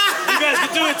 you guys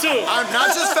can do it too. I'm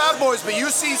not just fat boys, but you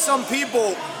see some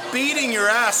people beating your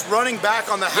ass running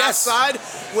back on the half side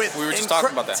with we were just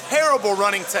talking about that. Terrible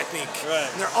running technique. Right.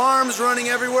 And their arms running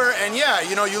everywhere. And yeah,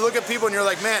 you know, you look at people and you're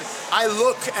like, man, I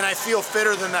look and I feel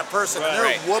fitter than that person. And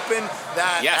they're whooping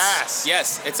that ass.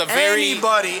 Yes, it's a very...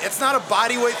 Anybody. It's not a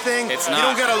body weight thing. It's You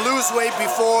not. don't gotta lose weight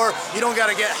before. You don't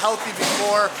gotta get healthy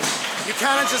before. You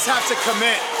kind of just have to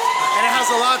commit. And it has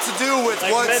a lot to do with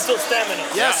like mental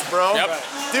stamina. Yes, bro. Yep.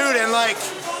 Dude, and like,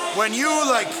 when you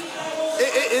like,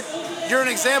 you're an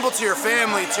example to your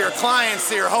family, to your clients,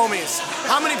 to your homies.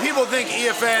 How many people think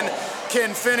EFN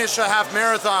can finish a half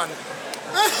marathon?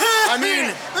 I mean,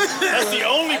 that's the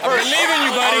only person. I believe in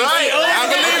you, buddy. All right.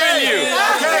 I believe in you.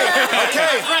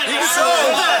 Okay. So,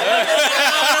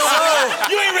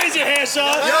 you ain't raise your hand,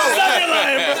 Sean. Stop your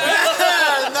lying, bro.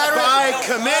 By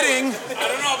committing,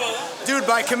 dude,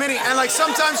 by committing, and like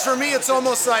sometimes for me, it's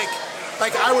almost like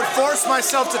I would force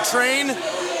myself to train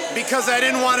because I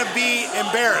didn't want to be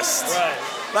embarrassed. Right.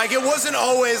 Like, it wasn't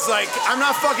always like, I'm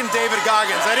not fucking David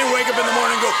Goggins. I didn't wake up in the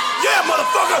morning and go, yeah,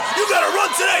 motherfucker, you gotta run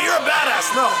today, you're a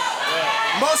badass. No.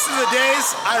 Most of the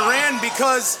days, I ran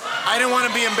because I didn't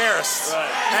want to be embarrassed. Right.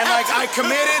 And like, I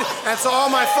committed, and to all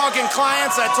my fucking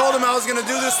clients, I told them I was gonna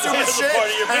do this stupid shit,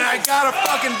 and I gotta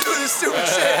fucking do this stupid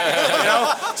shit, you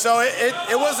know? So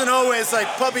it wasn't always like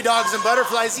puppy dogs and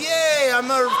butterflies, yay, I'm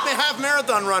a half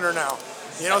marathon runner now.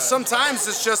 You know, sometimes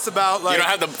it's just about like... You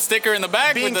don't have the sticker in the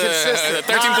back being with the consistent.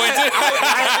 13.2?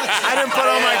 I didn't put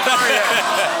on my car yet.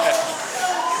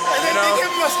 And then they give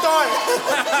him a start.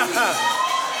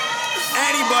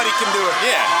 Anybody can do it.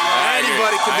 Yeah.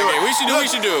 Anybody can do it. We should do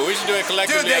it. We should do it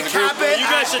collectively. Dude, they as a group. cap it. You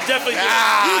guys should definitely do it.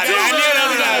 I knew that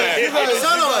was happening.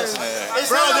 Son of us. It's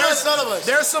Bro, son of us.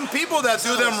 there's some people that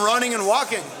do them running and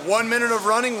walking. 1 minute of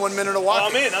running, 1 minute of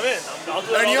walking. I'm in. I'll do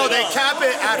it And you know, all day they long. cap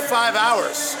it at 5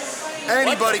 hours.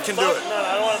 Anybody can do it. No,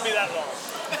 I don't want to be that long.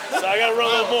 So I gotta run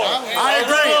a little more. I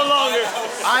agree. Run a little longer.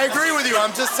 I agree with you.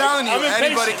 I'm just telling you, I'm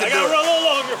impatient. anybody can I gotta do run it. a little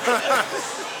longer.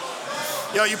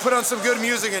 Yo, you put on some good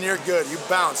music and you're good. You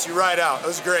bounce, you ride out. It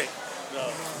was great.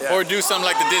 Yeah. Or do something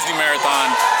like the Disney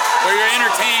Marathon, where you're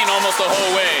entertained almost the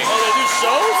whole way. Oh, they do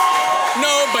shows?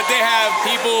 No, but they have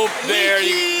people there.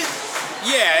 You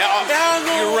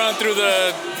run through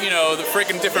the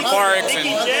freaking different parks and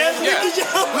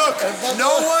Look,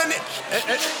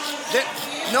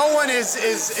 no one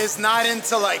is not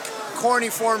into like corny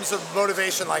forms of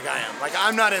motivation like I am. Like,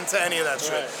 I'm not into any of that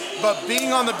shit. But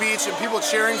being on the beach and people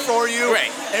cheering for you,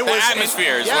 the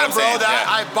atmosphere is what I'm saying.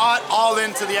 I bought all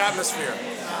into the atmosphere.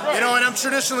 You know, and I'm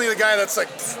traditionally the guy that's like,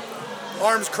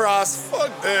 arms crossed,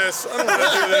 fuck this, I don't want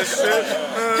to do this shit.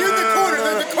 You're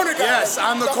the corner guy. Yes,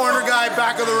 I'm the corner guy,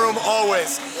 back of the room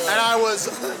always. And I was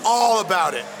all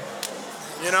about it,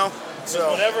 you know?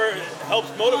 So whatever helps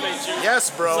motivate you.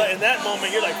 Yes, bro. So in that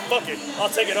moment, you're like, fuck it, I'll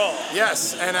take it all.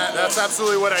 Yes, and that's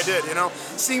absolutely what I did, you know?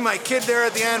 Seeing my kid there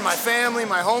at the end, my family,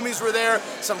 my homies were there,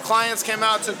 some clients came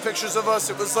out, took pictures of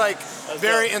us. It was like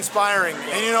very inspiring.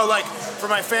 And you know, like for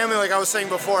my family, like I was saying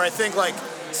before, I think like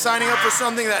signing up for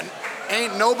something that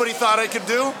ain't nobody thought I could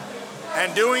do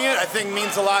and doing it, I think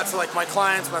means a lot to like my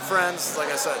clients, my friends,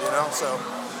 like I said, you know, so.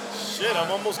 Shit,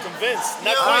 I'm almost convinced.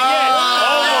 Not quite yet.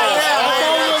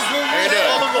 Almost. You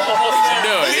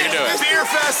can do it. Beer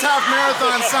Fest half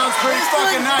marathon sounds pretty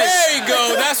fucking nice. There you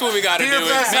go. That's what we got to do. Beer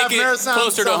Fest half Make it marathon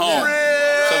closer to home.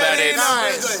 So that it's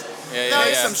nice.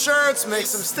 Make some shirts, make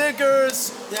some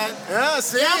stickers. Yeah,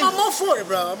 see? I'm all for it,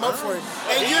 bro. I'm all for it.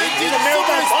 And you're a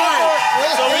marathon talker.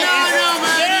 So man.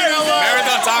 You know what?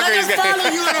 Marathon talker. I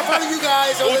follow you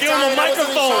guys. We'll give him a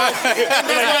microphone.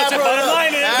 That's why I brought it up. Bottom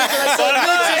line is,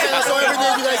 I saw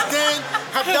everything you guys did.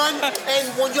 have done, and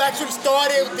when you actually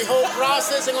started the whole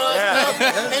process and all that stuff,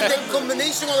 and the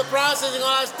combination of the process and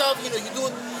all that stuff, you know, you're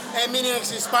doing, I mean,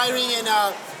 it's inspiring, and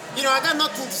you know, I got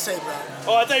nothing to say, bro.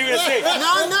 Oh, I thought you were gonna say.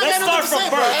 Let's start from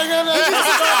birth.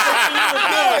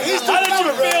 How did you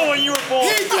feel when you were born?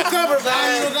 He took over,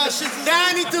 man.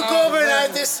 Danny took over, and I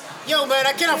just, yo, man,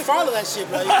 I cannot follow that shit,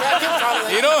 bro. I can't follow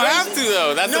that. You don't have to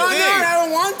though. That's the thing. No, I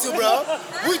don't want to, bro.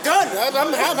 We done.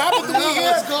 I'm happy to be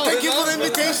here. Thank you for the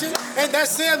invitation, and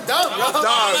that's it. I'm done, bro.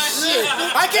 Shit,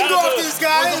 I can go after this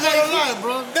guy.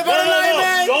 The bottom line,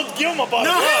 man. Don't give him a bottom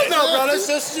line. No, bro. Let's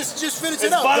just finish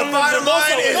it up. The bottom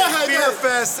line is Go ahead, Fear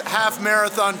Fest half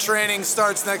marathon training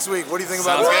starts next week. What do you think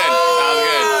about Sounds that?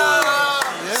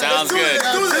 good. Sounds good.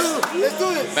 Let's do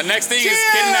this. The next thing is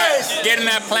getting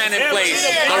that plan in place.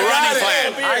 The running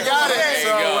plan. I got it. There you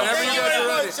So go. whenever you guys are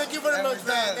ready. Thank you very much,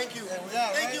 man. Thank you.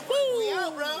 Thank you.